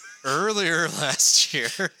know, earlier last year.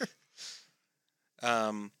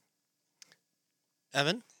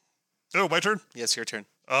 Evan? Oh, my turn? Yes, your turn.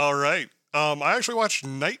 All right. I actually watched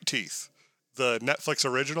Night Teeth, the Netflix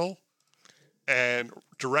original, and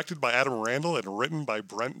directed by Adam Randall and written by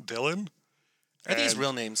Brent Dillon. Are these And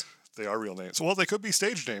real names? They are real names. Well, they could be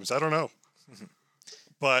stage names. I don't know.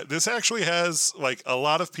 But this actually has like a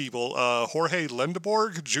lot of people. Jorge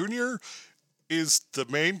Lendeborg Jr. is the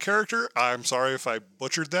main character. I'm sorry if I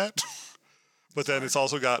butchered that. But then it's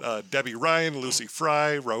also got Debbie Ryan, Lucy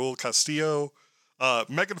Fry, Raul Castillo.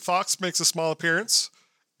 Megan Fox makes a small appearance.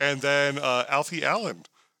 And then Alfie Allen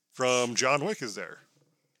from John Wick is there.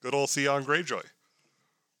 Good old Theon Greyjoy.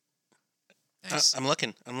 Nice. I'm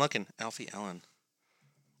looking. Alfie Allen.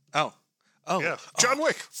 Oh. Yeah, John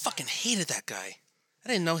Wick. Fucking hated that guy. I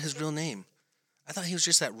didn't know his real name. I thought he was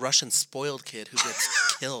just that Russian spoiled kid who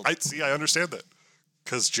gets killed. I understand that.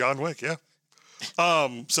 Because John Wick, yeah.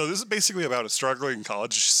 So this is basically about a struggling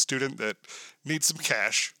college student that needs some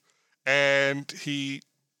cash. And he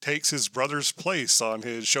takes his brother's place on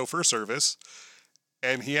his chauffeur service.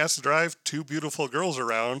 And he has to drive two beautiful girls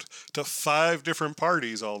around to 5 different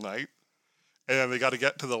parties all night. And then they got to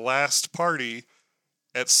get to the last party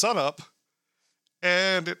at sunup.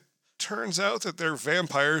 And it turns out that they're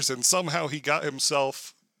vampires, and somehow he got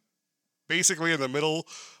himself basically in the middle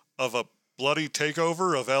of a bloody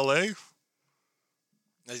takeover of LA.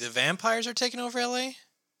 Like the vampires are taking over LA?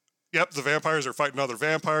 Yep, the vampires are fighting other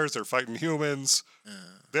vampires, they're fighting humans.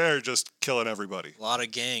 They're just killing everybody. A lot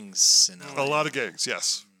of gangs in LA. A lot of gangs,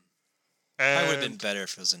 yes. I And would have been better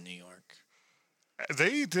if it was in New York.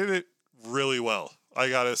 they did it really well, I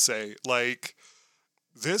gotta say. Like,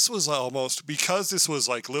 this was almost, because this was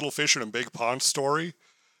like Little Fish in a Big Pond story,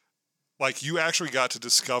 like you actually got to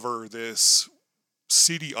discover this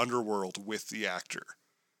seedy underworld with the actor.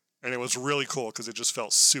 And it was really cool because it just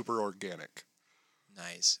felt super organic.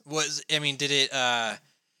 Nice. Did it,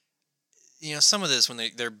 some of this, when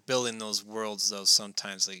they're building those worlds, though,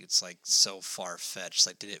 sometimes it's like so far-fetched.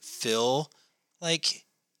 Like, did it feel like,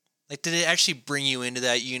 did it actually bring you into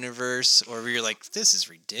that universe? Or were you like, this is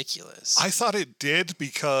ridiculous? I thought it did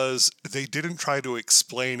because they didn't try to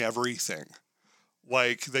explain everything.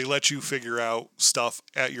 Like, they let you figure out stuff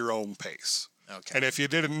at your own pace. Okay. And if you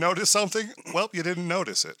didn't notice something, well, you didn't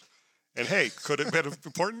notice it. And hey, could it have been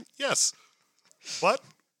important? Yes. But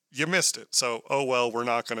you missed it. So, oh well, we're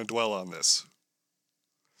not going to dwell on this.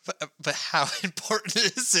 But how important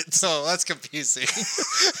is it? So that's confusing.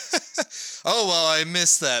 Oh, well, I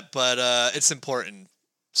missed that, but it's important.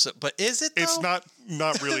 So, but is it, though? It's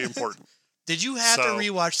not really important. Did you have to So-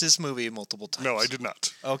 rewatch this movie multiple times? No, I did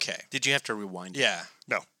not. Okay. Did you have to rewind it? Yeah.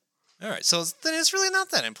 No. All right. So then it's really not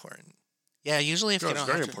that important. Yeah, usually if No, you it's don't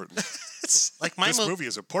very have to, important. like my This movie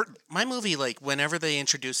is important. my movie, like whenever they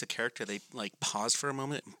introduce a character, they like pause for a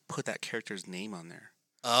moment and put that character's name on there.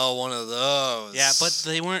 Oh, one of those. Yeah, but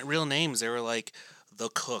they weren't real names. They were like the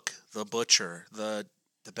cook, the butcher, the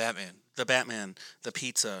Batman. the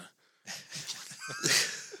pizza,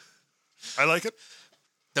 I like it.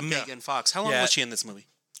 the Megan Fox. How long Yeah. was she in this movie?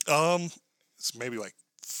 It's maybe like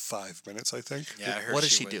 5 minutes, I think. Yeah, I heard What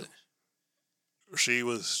did she was- do? She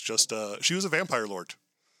was just she was a vampire lord.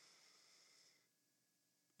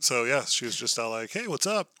 So yeah, she was just all like, "Hey, what's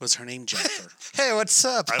up?" Was her name Jennifer? Hey, what's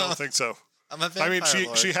up? I don't think so. I'm a I vampire mean,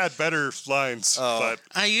 lord. she had better lines, Oh. but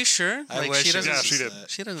Are you sure? I wish she it doesn't. Yeah, was she did. that.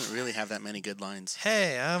 She doesn't really have that many good lines.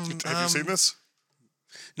 Hey, I'm have you seen this?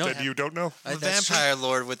 No, That you don't know? I'm a that's true. vampire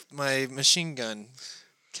lord with my machine gun.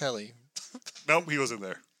 Kelly. Nope, he was in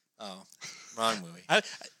there. Oh, wrong movie.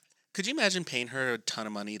 Could you imagine paying her a ton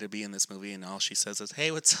of money to be in this movie and all she says is, "Hey,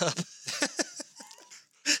 what's up?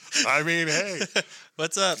 I mean, hey,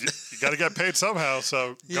 What's up?" you got to get paid somehow,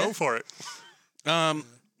 so go for it.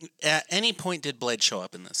 At any point did Blade show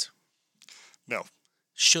up in this? No,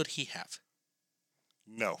 Should he have?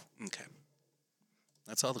 no. Okay.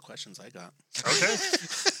 That's all the questions I got. Okay,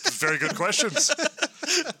 very good questions.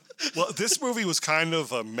 Well, this movie was kind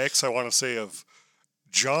of a mix, I want to say, of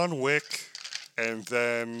John Wick and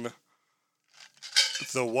then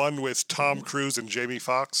the one with Tom Cruise and Jamie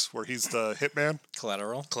Foxx, where he's the hitman.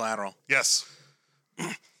 Collateral. Collateral. Yes.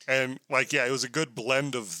 And, like, yeah, it was a good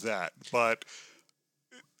blend of that. But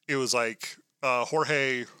it was like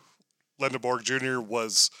Jorge Lendeborg Jr.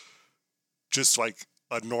 was just like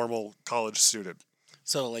a normal college student.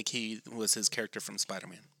 So, like, he was his character from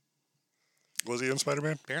Spider-Man. Was he in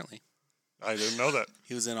Spider-Man? Apparently. I didn't know that.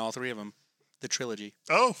 He was in all 3 of them. The trilogy.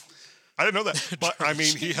 Oh, I didn't know that. But, I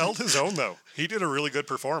mean, he held his own, though. He did a really good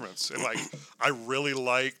performance. And, like, I really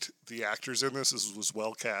liked the actors in this. This was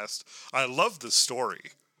well cast. I loved the story.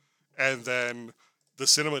 And then the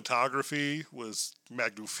cinematography was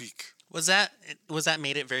magnifique. Was that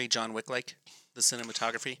made it very John Wick like, the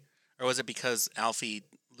cinematography? Or was it because Alfie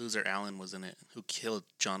Loser Allen was in it, who killed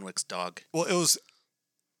John Wick's dog? Well, it was...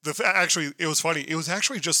 Actually, it was funny. It was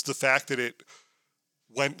actually just the fact that it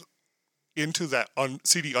went into that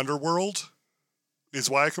seedy underworld is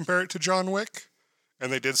why I compare it to John Wick.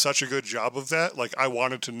 And they did such a good job of that. Like, I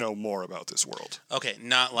wanted to know more about this world. Okay,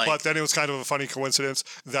 not like... But then it was kind of a funny coincidence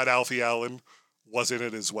that Alfie Allen was in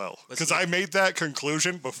it as well. Because I made that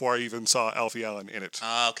conclusion before I even saw Alfie Allen in it.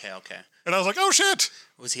 Okay. And I was like, oh, shit!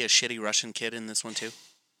 Was he a shitty Russian kid in this one, too?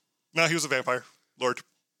 No, he was a vampire lord.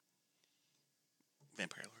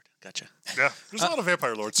 Vampire Lord. Gotcha. Yeah, there's a lot of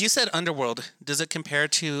vampire lords. You said Underworld. Does it compare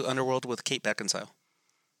to Underworld with Kate Beckinsale?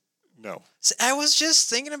 No. So I was just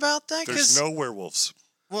thinking about that There's because no werewolves.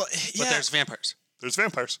 well, yeah, But there's vampires. There's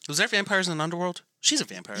vampires. Was there vampires in Underworld? She's a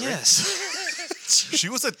vampire, right? yes. She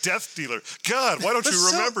was a death dealer. God, why don't But you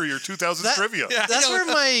so- remember your 2000s trivia? That's where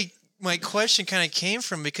my question kind of came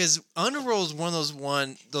from because Underworld is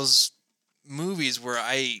one of those movies where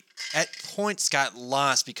I at points got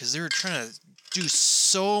lost because they were trying to do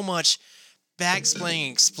so much back-explaining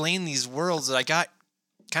and explain these worlds that I got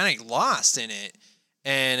kind of lost in it.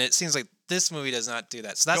 And it seems like this movie does not do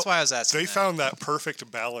that. So that's why I was asking. They that. found that perfect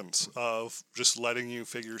balance of just letting you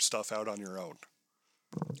figure stuff out on your own.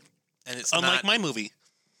 and it's Unlike not, my movie.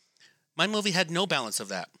 My movie had no balance of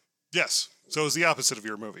that. Yes. So it was the opposite of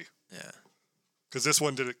your movie. yeah. Because this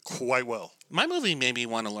one did it quite well. My movie made me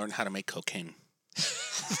want to learn how to make cocaine.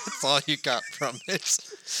 That's all you got from it.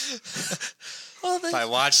 Well, By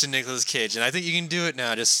watching Nicolas Cage, and I think you can do it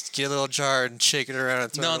now. Just get a little jar and shake it around.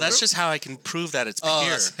 And throw no, it that's over. just how I can prove that it's Oh,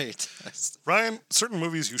 pure. that's right. That's- Ryan, certain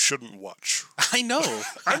movies you shouldn't watch. I know.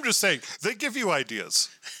 I'm just saying, they give you ideas.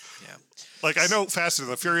 yeah. Like, I know Fast and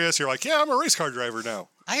the Furious, you're like, yeah, I'm a race car driver now.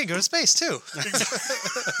 I can go to space too.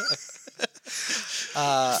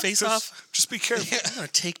 Face off. Just be careful. I'm gonna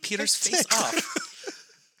take Peter's face off.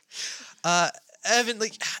 Evan,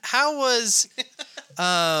 like, how was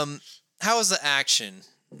the action?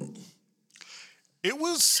 It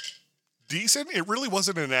was decent. It really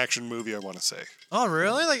wasn't an action movie, I want to say. Oh,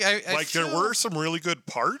 really? Like, I Like, there feel- were some really good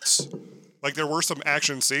parts. Like, there were some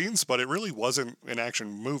action scenes, but it really wasn't an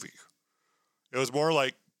action movie. It was more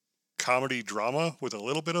like comedy drama with a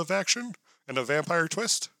little bit of action and a vampire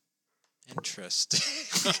twist. Interesting.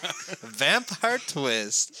 Vampire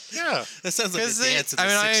twist. Yeah. That sounds like a Because dance in the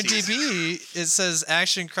 60s. IMDb it says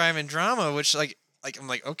action, crime, and drama, which like I'm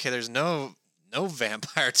like, okay, there's no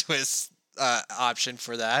vampire twist option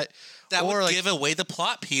for that. That or would like, give away the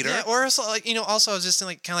plot, Peter. yeah, or also, like, also I was just in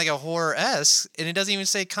like kind of like a horror esque, and it doesn't even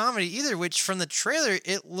say comedy either. Which from the trailer,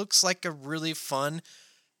 it looks like a really fun,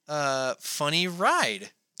 funny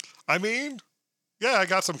ride. I mean, yeah, I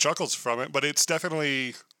got some chuckles from it, but it's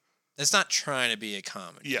definitely, It's not trying to be a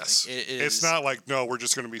comedy. yes. Like, it is, It's not like, no, we're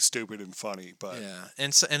just going to be stupid and funny, but Yeah,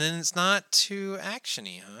 and then it's not too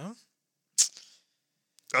actiony, huh?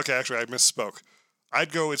 okay, actually, I misspoke.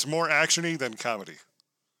 I'd go, it's more actiony than comedy.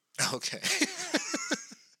 Okay.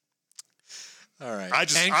 All right. I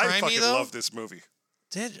crimey, fucking though? love this movie.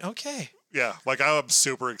 Okay. Yeah, like I'm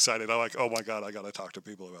super excited. I'm like, oh my God, I got to talk to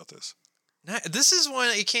people about this. This is one.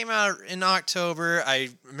 It came out in October. I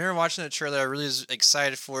remember watching the trailer. I really was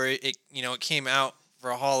excited for it. It came out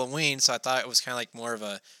for Halloween, so I thought it was kind of like more of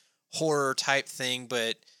a horror type thing.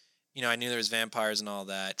 But I knew there was vampires and all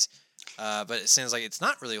that. But it seems like it's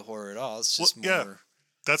not really horror at all. It's just Well, yeah. more.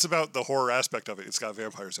 That's about the horror aspect of it. It's got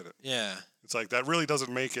vampires in it. Yeah. It's like, that really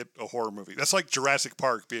doesn't make it a horror movie. That's like Jurassic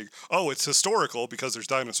Park being, oh, it's historical because there's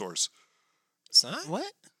dinosaurs. It's not.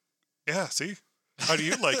 What? Yeah, see? How do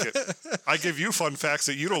you like it? I give you fun facts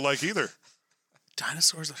that you don't like either.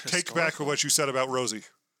 Dinosaurs are Take back what you said about Rosie.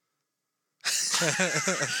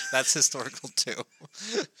 That's historical too.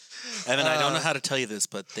 Evan, I don't know how to tell you this,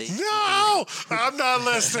 but they No! I'm not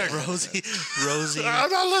listening. Rosie. I'm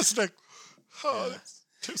not listening. Oh,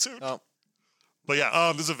 too soon. Oh. But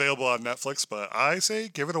yeah, this is available on Netflix, but I say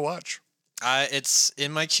give it a watch. It's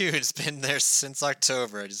in my queue. It's been there since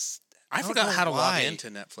October. I don't forgot know how to log why. into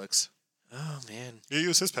Netflix. Oh man. You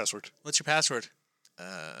use his password. What's your password?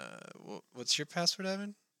 What's your password,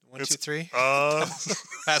 Evan? 1, It's- 2, 3.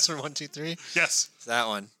 Password 1, 2, 3. Yes. It's that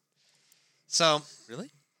one. So Really?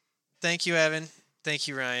 thank you, Evan. Thank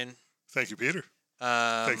you, Ryan. Thank you, Peter.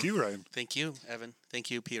 Thank you, Ryan. Thank you, Evan.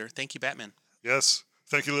 Thank you, Peter. Thank you, Batman. Yes.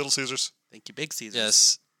 Thank you, Little Caesars. Thank you, Big Caesars.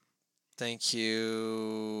 Yes. Thank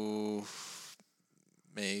you,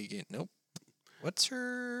 Megan. Nope. What's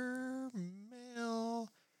her male?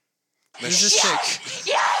 Who's this chick?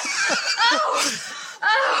 Yes!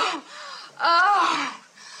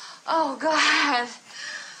 Oh, God.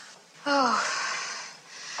 Oh.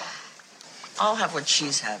 I'll have what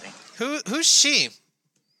she's having. Who's she?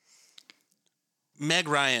 Meg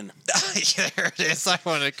Ryan. Yeah, there it is. I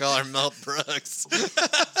want to call her Mel Brooks.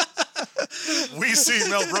 We see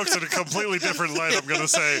Mel Brooks in a completely different light, I'm going to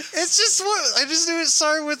say. It's just what I just knew it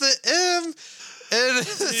started with an M. And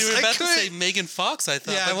You were about to say Megan Fox, I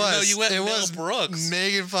thought. Yeah, but it was. No, you went it Mel was Brooks.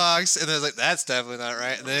 Megan Fox, and I was like, that's definitely not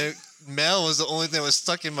right. And then Mel was the only thing that was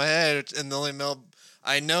stuck in my head, and the only Mel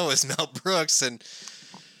I know is Mel Brooks and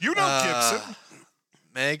You know Gibson.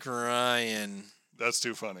 Meg Ryan. That's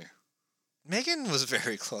too funny. Megan was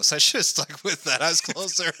very close. I should have stuck with that. I was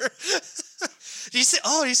closer. Do you see?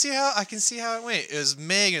 Oh, do you see how I can see how it went? It was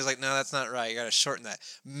Meg. It was like, no, that's not right. You got to shorten that.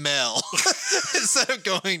 Mel instead of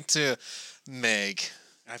going to Meg.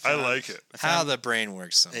 I like it. How the brain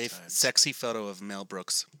works A sometimes. sexy photo of Mel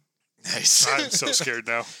Brooks. Nice. I'm so scared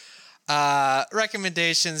now.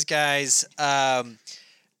 Recommendations, guys.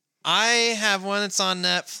 I have one that's on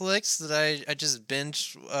Netflix that I just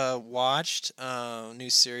binge watched. New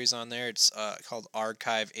series on there. It's called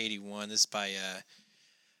Archive 81. This is by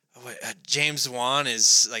James Wan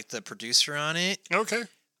is like the producer on it, Okay.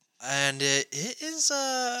 and it is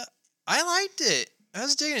I liked it. I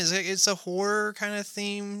was digging it. It's a horror kind of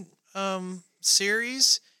theme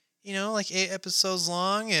series. You know, like 8 episodes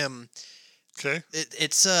long, and Okay.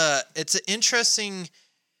 it's an interesting.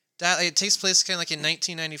 That it takes place kind of like in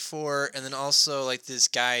 1994, and then also like this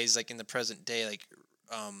guy's like in the present day, like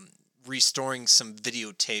restoring some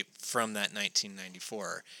videotape from that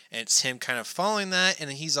 1994, and it's him kind of following that,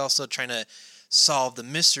 and he's also trying to solve the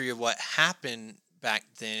mystery of what happened back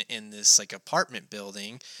then in this like apartment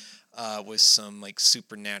building, with some like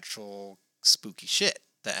supernatural spooky shit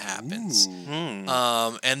that happens.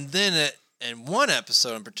 And then in one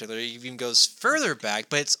episode in particular, it even goes further back,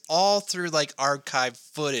 but it's all through like archive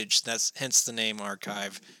footage. That's hence the name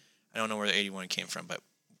Archive. I don't know where the 81 came from, but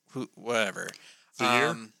whatever. The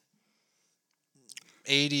year?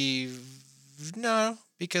 80. No,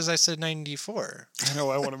 because I said 94. I know,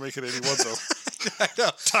 I want to make it 81 though. I know.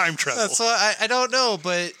 Time travel. That's why I don't know,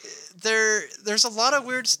 but there's a lot of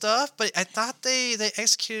weird stuff, but I thought they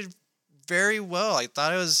executed very well. I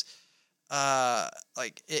thought it was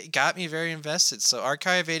like it got me very invested. So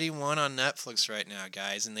Archive 81 on Netflix right now,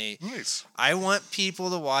 guys, and Nice. I want people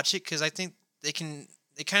to watch it because I think they kind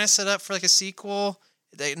of set up for like a sequel,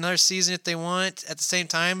 another season if they want. At the same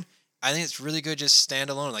time, I think it's really good just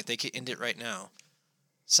standalone. Like they could end it right now.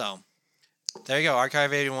 So there you go,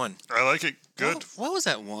 Archive 81. I like it. Good. What was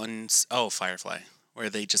that one? Oh, Firefly, where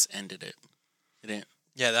they just ended it. It didn't.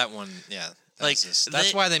 Yeah, that one. Yeah, Like,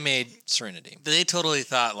 that's why they made Serenity. They totally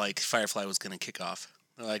thought like Firefly was gonna kick off.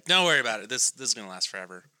 They're like, don't worry about it. This is gonna last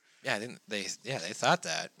forever. Yeah, I think they thought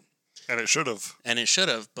that. And it should have. And it should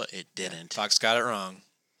have, but it didn't. Fox got it wrong.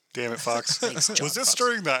 Damn it, Fox. Thanks, John Was this Fox.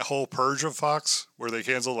 during that whole purge of Fox where they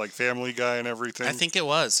canceled like Family Guy and everything? I think it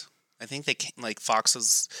was. I think like Fox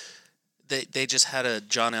was. They just had a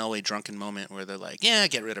John Elway drunken moment where they're like, yeah,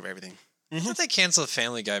 get rid of everything. I thought they canceled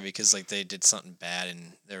Family Guy because like they did something bad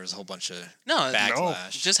and there was a whole bunch of No,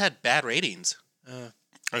 backlash. it just had bad ratings.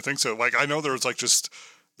 I think so. Like I know there was like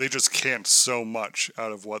they just canned so much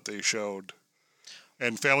out of what they showed.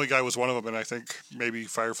 And Family Guy was one of them, and I think maybe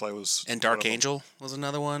Firefly was. And one Dark of them. Angel was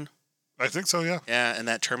another one. I think so, yeah. Yeah, and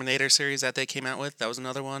that Terminator series that they came out with, that was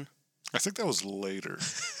another one. I think that was later.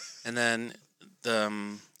 And then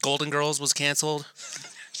the Golden Girls was canceled.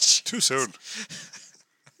 Too soon.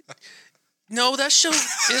 No, that show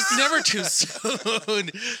is never too soon.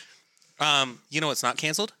 You know what's not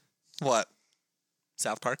canceled? What?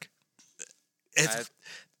 South Park.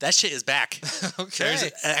 That shit is back. Okay.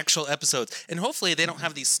 There's actual episodes. And hopefully they don't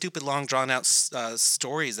have these stupid long drawn out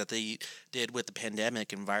stories that they did with the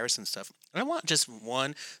pandemic and virus and stuff. I want just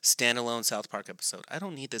one standalone South Park episode. I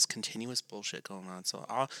don't need this continuous bullshit going on. So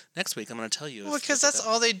next week I'm going to tell you. Well, because that's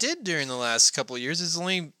all they did during the last couple of years is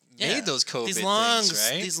only made those COVID these long, things,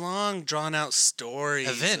 right? These long drawn out stories.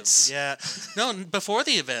 Events. No, before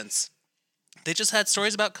the events. They just had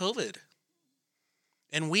stories about COVID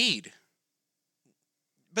and weed.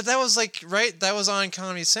 But that was like, right? That was on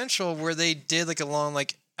Comedy Central where they did like a long,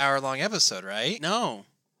 like hour-long episode, right? No.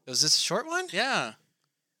 Was this a short one? Yeah.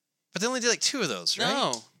 But they only did like 2 of those, right?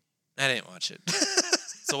 No. I didn't watch it.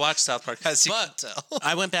 So watch South Park. As you But can tell.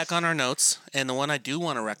 I went back on our notes, and the one I do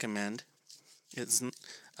want to recommend is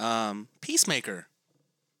Peacemaker.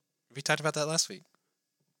 We talked about that last week.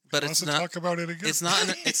 But Wants it's to not. talk about it again. It's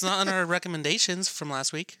not. It's not in our recommendations from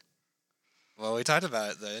last week. Well, we talked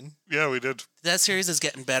about it then. Yeah, we did. That series is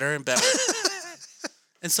getting better and better.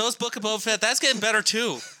 And so is Book of Boba Fett. That's getting better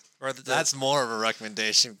too. Or That's more of a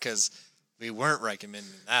recommendation because we weren't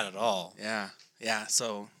recommending that at all. yeah, yeah.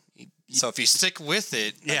 So So if you stick with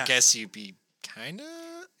it, Yeah. I guess you'd be kind of...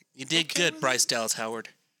 you did good, Bryce Dallas Howard.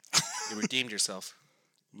 You redeemed yourself.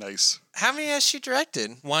 Nice. How many has she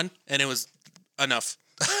directed? One, and it was enough.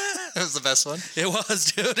 It was the best one. It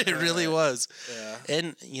was, dude. It really was. Yeah.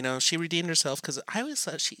 And you know, she redeemed herself because I always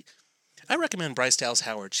thought she. I recommend Bryce Dallas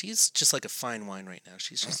Howard. She's just like a fine wine right now.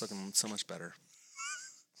 She's just looking so much better.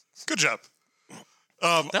 Good job.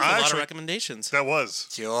 That was a lot of actually- recommendations. That was.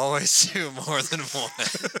 You always do more than one.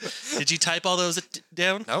 Did you type all those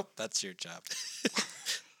down? Nope, that's your job.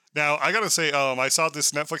 Now, I got to say, I saw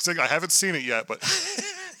this Netflix thing. I haven't seen it yet, but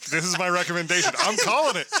this is my recommendation. I'm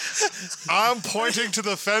calling it. I'm pointing to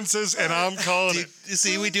the fences, and I'm calling it. You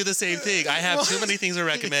see, we do the same thing. I have too many things to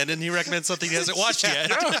recommend, and he recommends something he hasn't watched yet.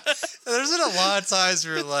 There's been a lot of times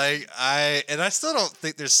where like I still don't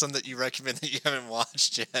think there's some that you recommend that you haven't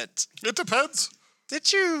watched yet. It depends.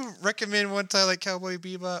 Did you recommend one time like Cowboy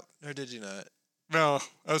Bebop, or did you not? No,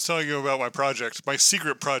 I was telling you about my project, my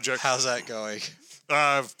secret project. How's that going?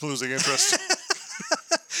 I'm losing interest.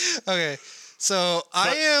 Okay, so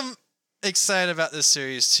I am excited about this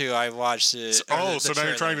series too. I watched it. or Oh, the so now you're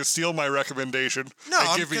trailer. trying to steal my recommendation No,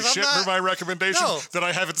 and give me 'cause I'm shit not- for my recommendation No. that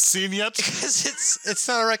I haven't seen yet? Because it's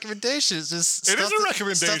not a recommendation. It's just It is stuff a Stuff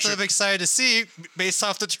recommendation. that I'm excited to see based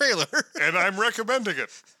off the trailer. And I'm recommending it.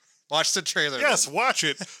 Watch the trailer. Yes, then. watch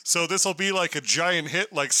it. So this will be like a giant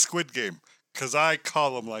hit like Squid Game, because I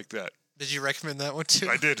call them like that. Did you recommend that one too?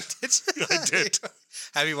 I did. I did.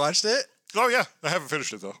 Have you watched it? Oh, yeah. I haven't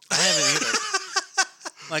finished it, though. I haven't either.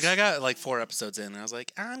 Like, I got like 4 episodes in, and I was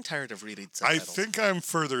like, I'm tired of reading I subtitles. think I'm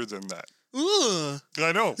further than that. Ooh.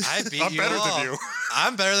 I know. I beat I'm you better all. than you.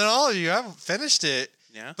 I'm better than all of you. I haven't finished it.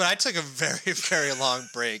 Yeah. But I took a very, very long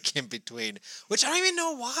break in between, which I don't even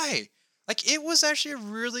know why. Like, it was actually a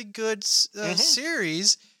really good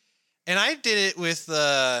series. And I did it with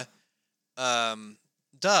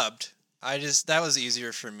dubbed. That was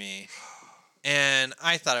easier for me. And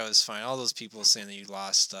I thought it was fine. All those people saying that you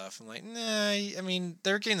lost stuff. I'm like, nah, I mean,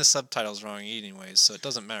 they're getting the subtitles wrong anyways, so it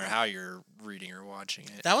doesn't matter how you're reading or watching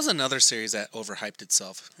it. That was another series that overhyped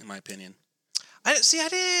itself, in my opinion. I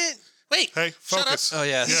didn't. Wait. Hey, Shut focus. Oh,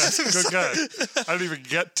 yeah. Yeah, good guy. I didn't even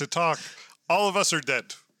get to talk. All of us are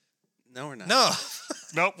dead. No, we're not. No.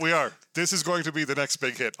 Nope, we are. This is going to be the next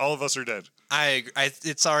big hit. All of us are dead. I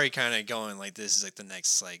it's already kind of going like this is like the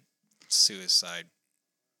next like suicide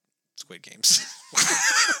Squid Games.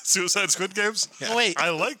 Suicide Squid Games? Oh, wait. I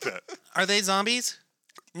like that. Are they zombies?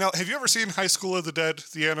 Now, have you ever seen High School of the Dead,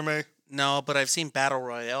 the anime? No, but I've seen Battle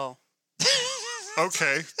Royale.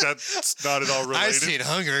 Okay, that's not at all related. I've seen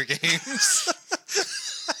Hunger Games.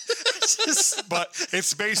 But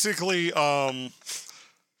it's basically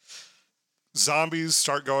zombies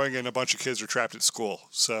start going and a bunch of kids are trapped at school.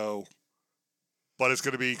 So, but it's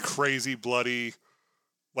going to be crazy, bloody,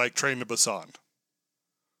 like Train to Busan.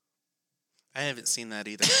 I haven't seen that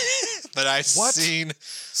either. But I've What? seen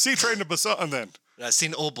See Train to Busan then.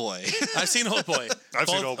 Old Boy. I've seen Old Boy. I've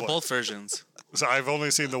both, seen Old Boy. Both versions. So I've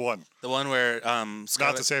only seen the one, The one where not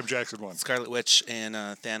Scarlet, the Sam Jackson one. Scarlet Witch and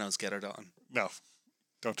Thanos get it on. No,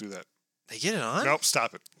 don't do that. They get it on? Nope,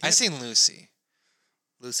 stop it. I seen Lucy.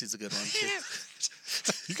 Lucy's a good one too.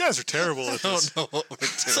 You guys are terrible at I this. don't know what we're doing.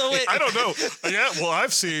 So wait. I don't know. Yeah, well,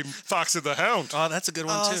 I've seen Fox and the Hound. Oh, that's a good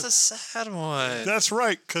one Oh, too. it's a sad one. That's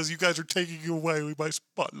right, because you guys are taking away my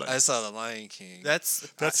spotlight. I saw The Lion King. That's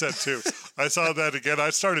That's that too. I saw that again.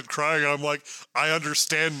 I started crying. I'm like, I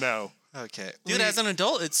understand now. Okay. dude. As an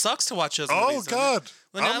adult, it sucks to watch those Oh movies. doesn't it? God.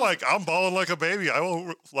 When I'm bawling like a baby. I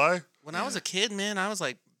won't lie. When I was a kid, man, I was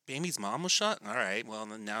like, Amy's mom was shot. All right, well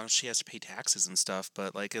then now she has to pay taxes and stuff.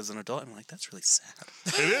 But like as an adult, I'm like, that's really sad.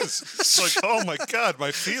 It is. It's like, oh my God,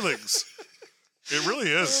 my feelings. It really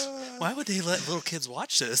is. Why would they let little kids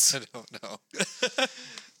watch this? I don't know.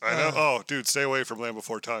 I know. Oh, dude, stay away from Land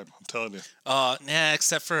Before Time. I'm telling you. Yeah,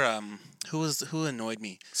 except for who annoyed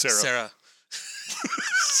me? Sarah.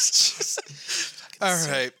 All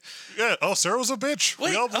right. Yeah. Oh, Sarah was a bitch.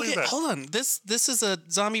 Wait, we all believe okay, that. hold on. This is a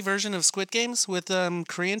zombie version of Squid Games with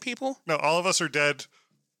Korean people. No, All of Us Are Dead.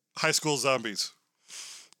 High School Zombies.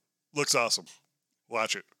 Looks awesome.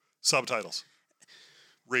 Watch it. Subtitles.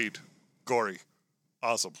 Read. Gory.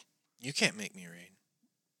 Awesome. You can't make me read.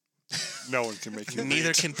 No one can make you Neither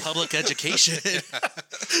read. can public education.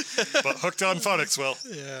 But Hooked on Phonics will.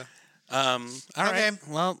 Yeah. All right. Okay.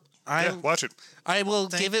 Well, Yeah, watch it. I will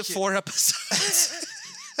Thank give it you. 4 episodes.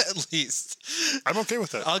 At least. I'm okay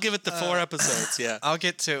with that. I'll give it the 4 episodes. Yeah. I'll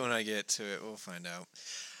get to it when I get to it. We'll find out.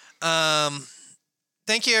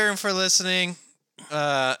 Thank you, everyone, for listening.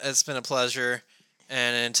 It's been a pleasure.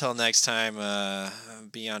 And until next time,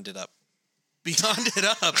 beyond it up. Beyond it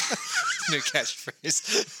up. New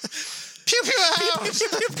catchphrase. Pew pew.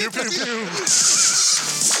 Pew, pew, pew.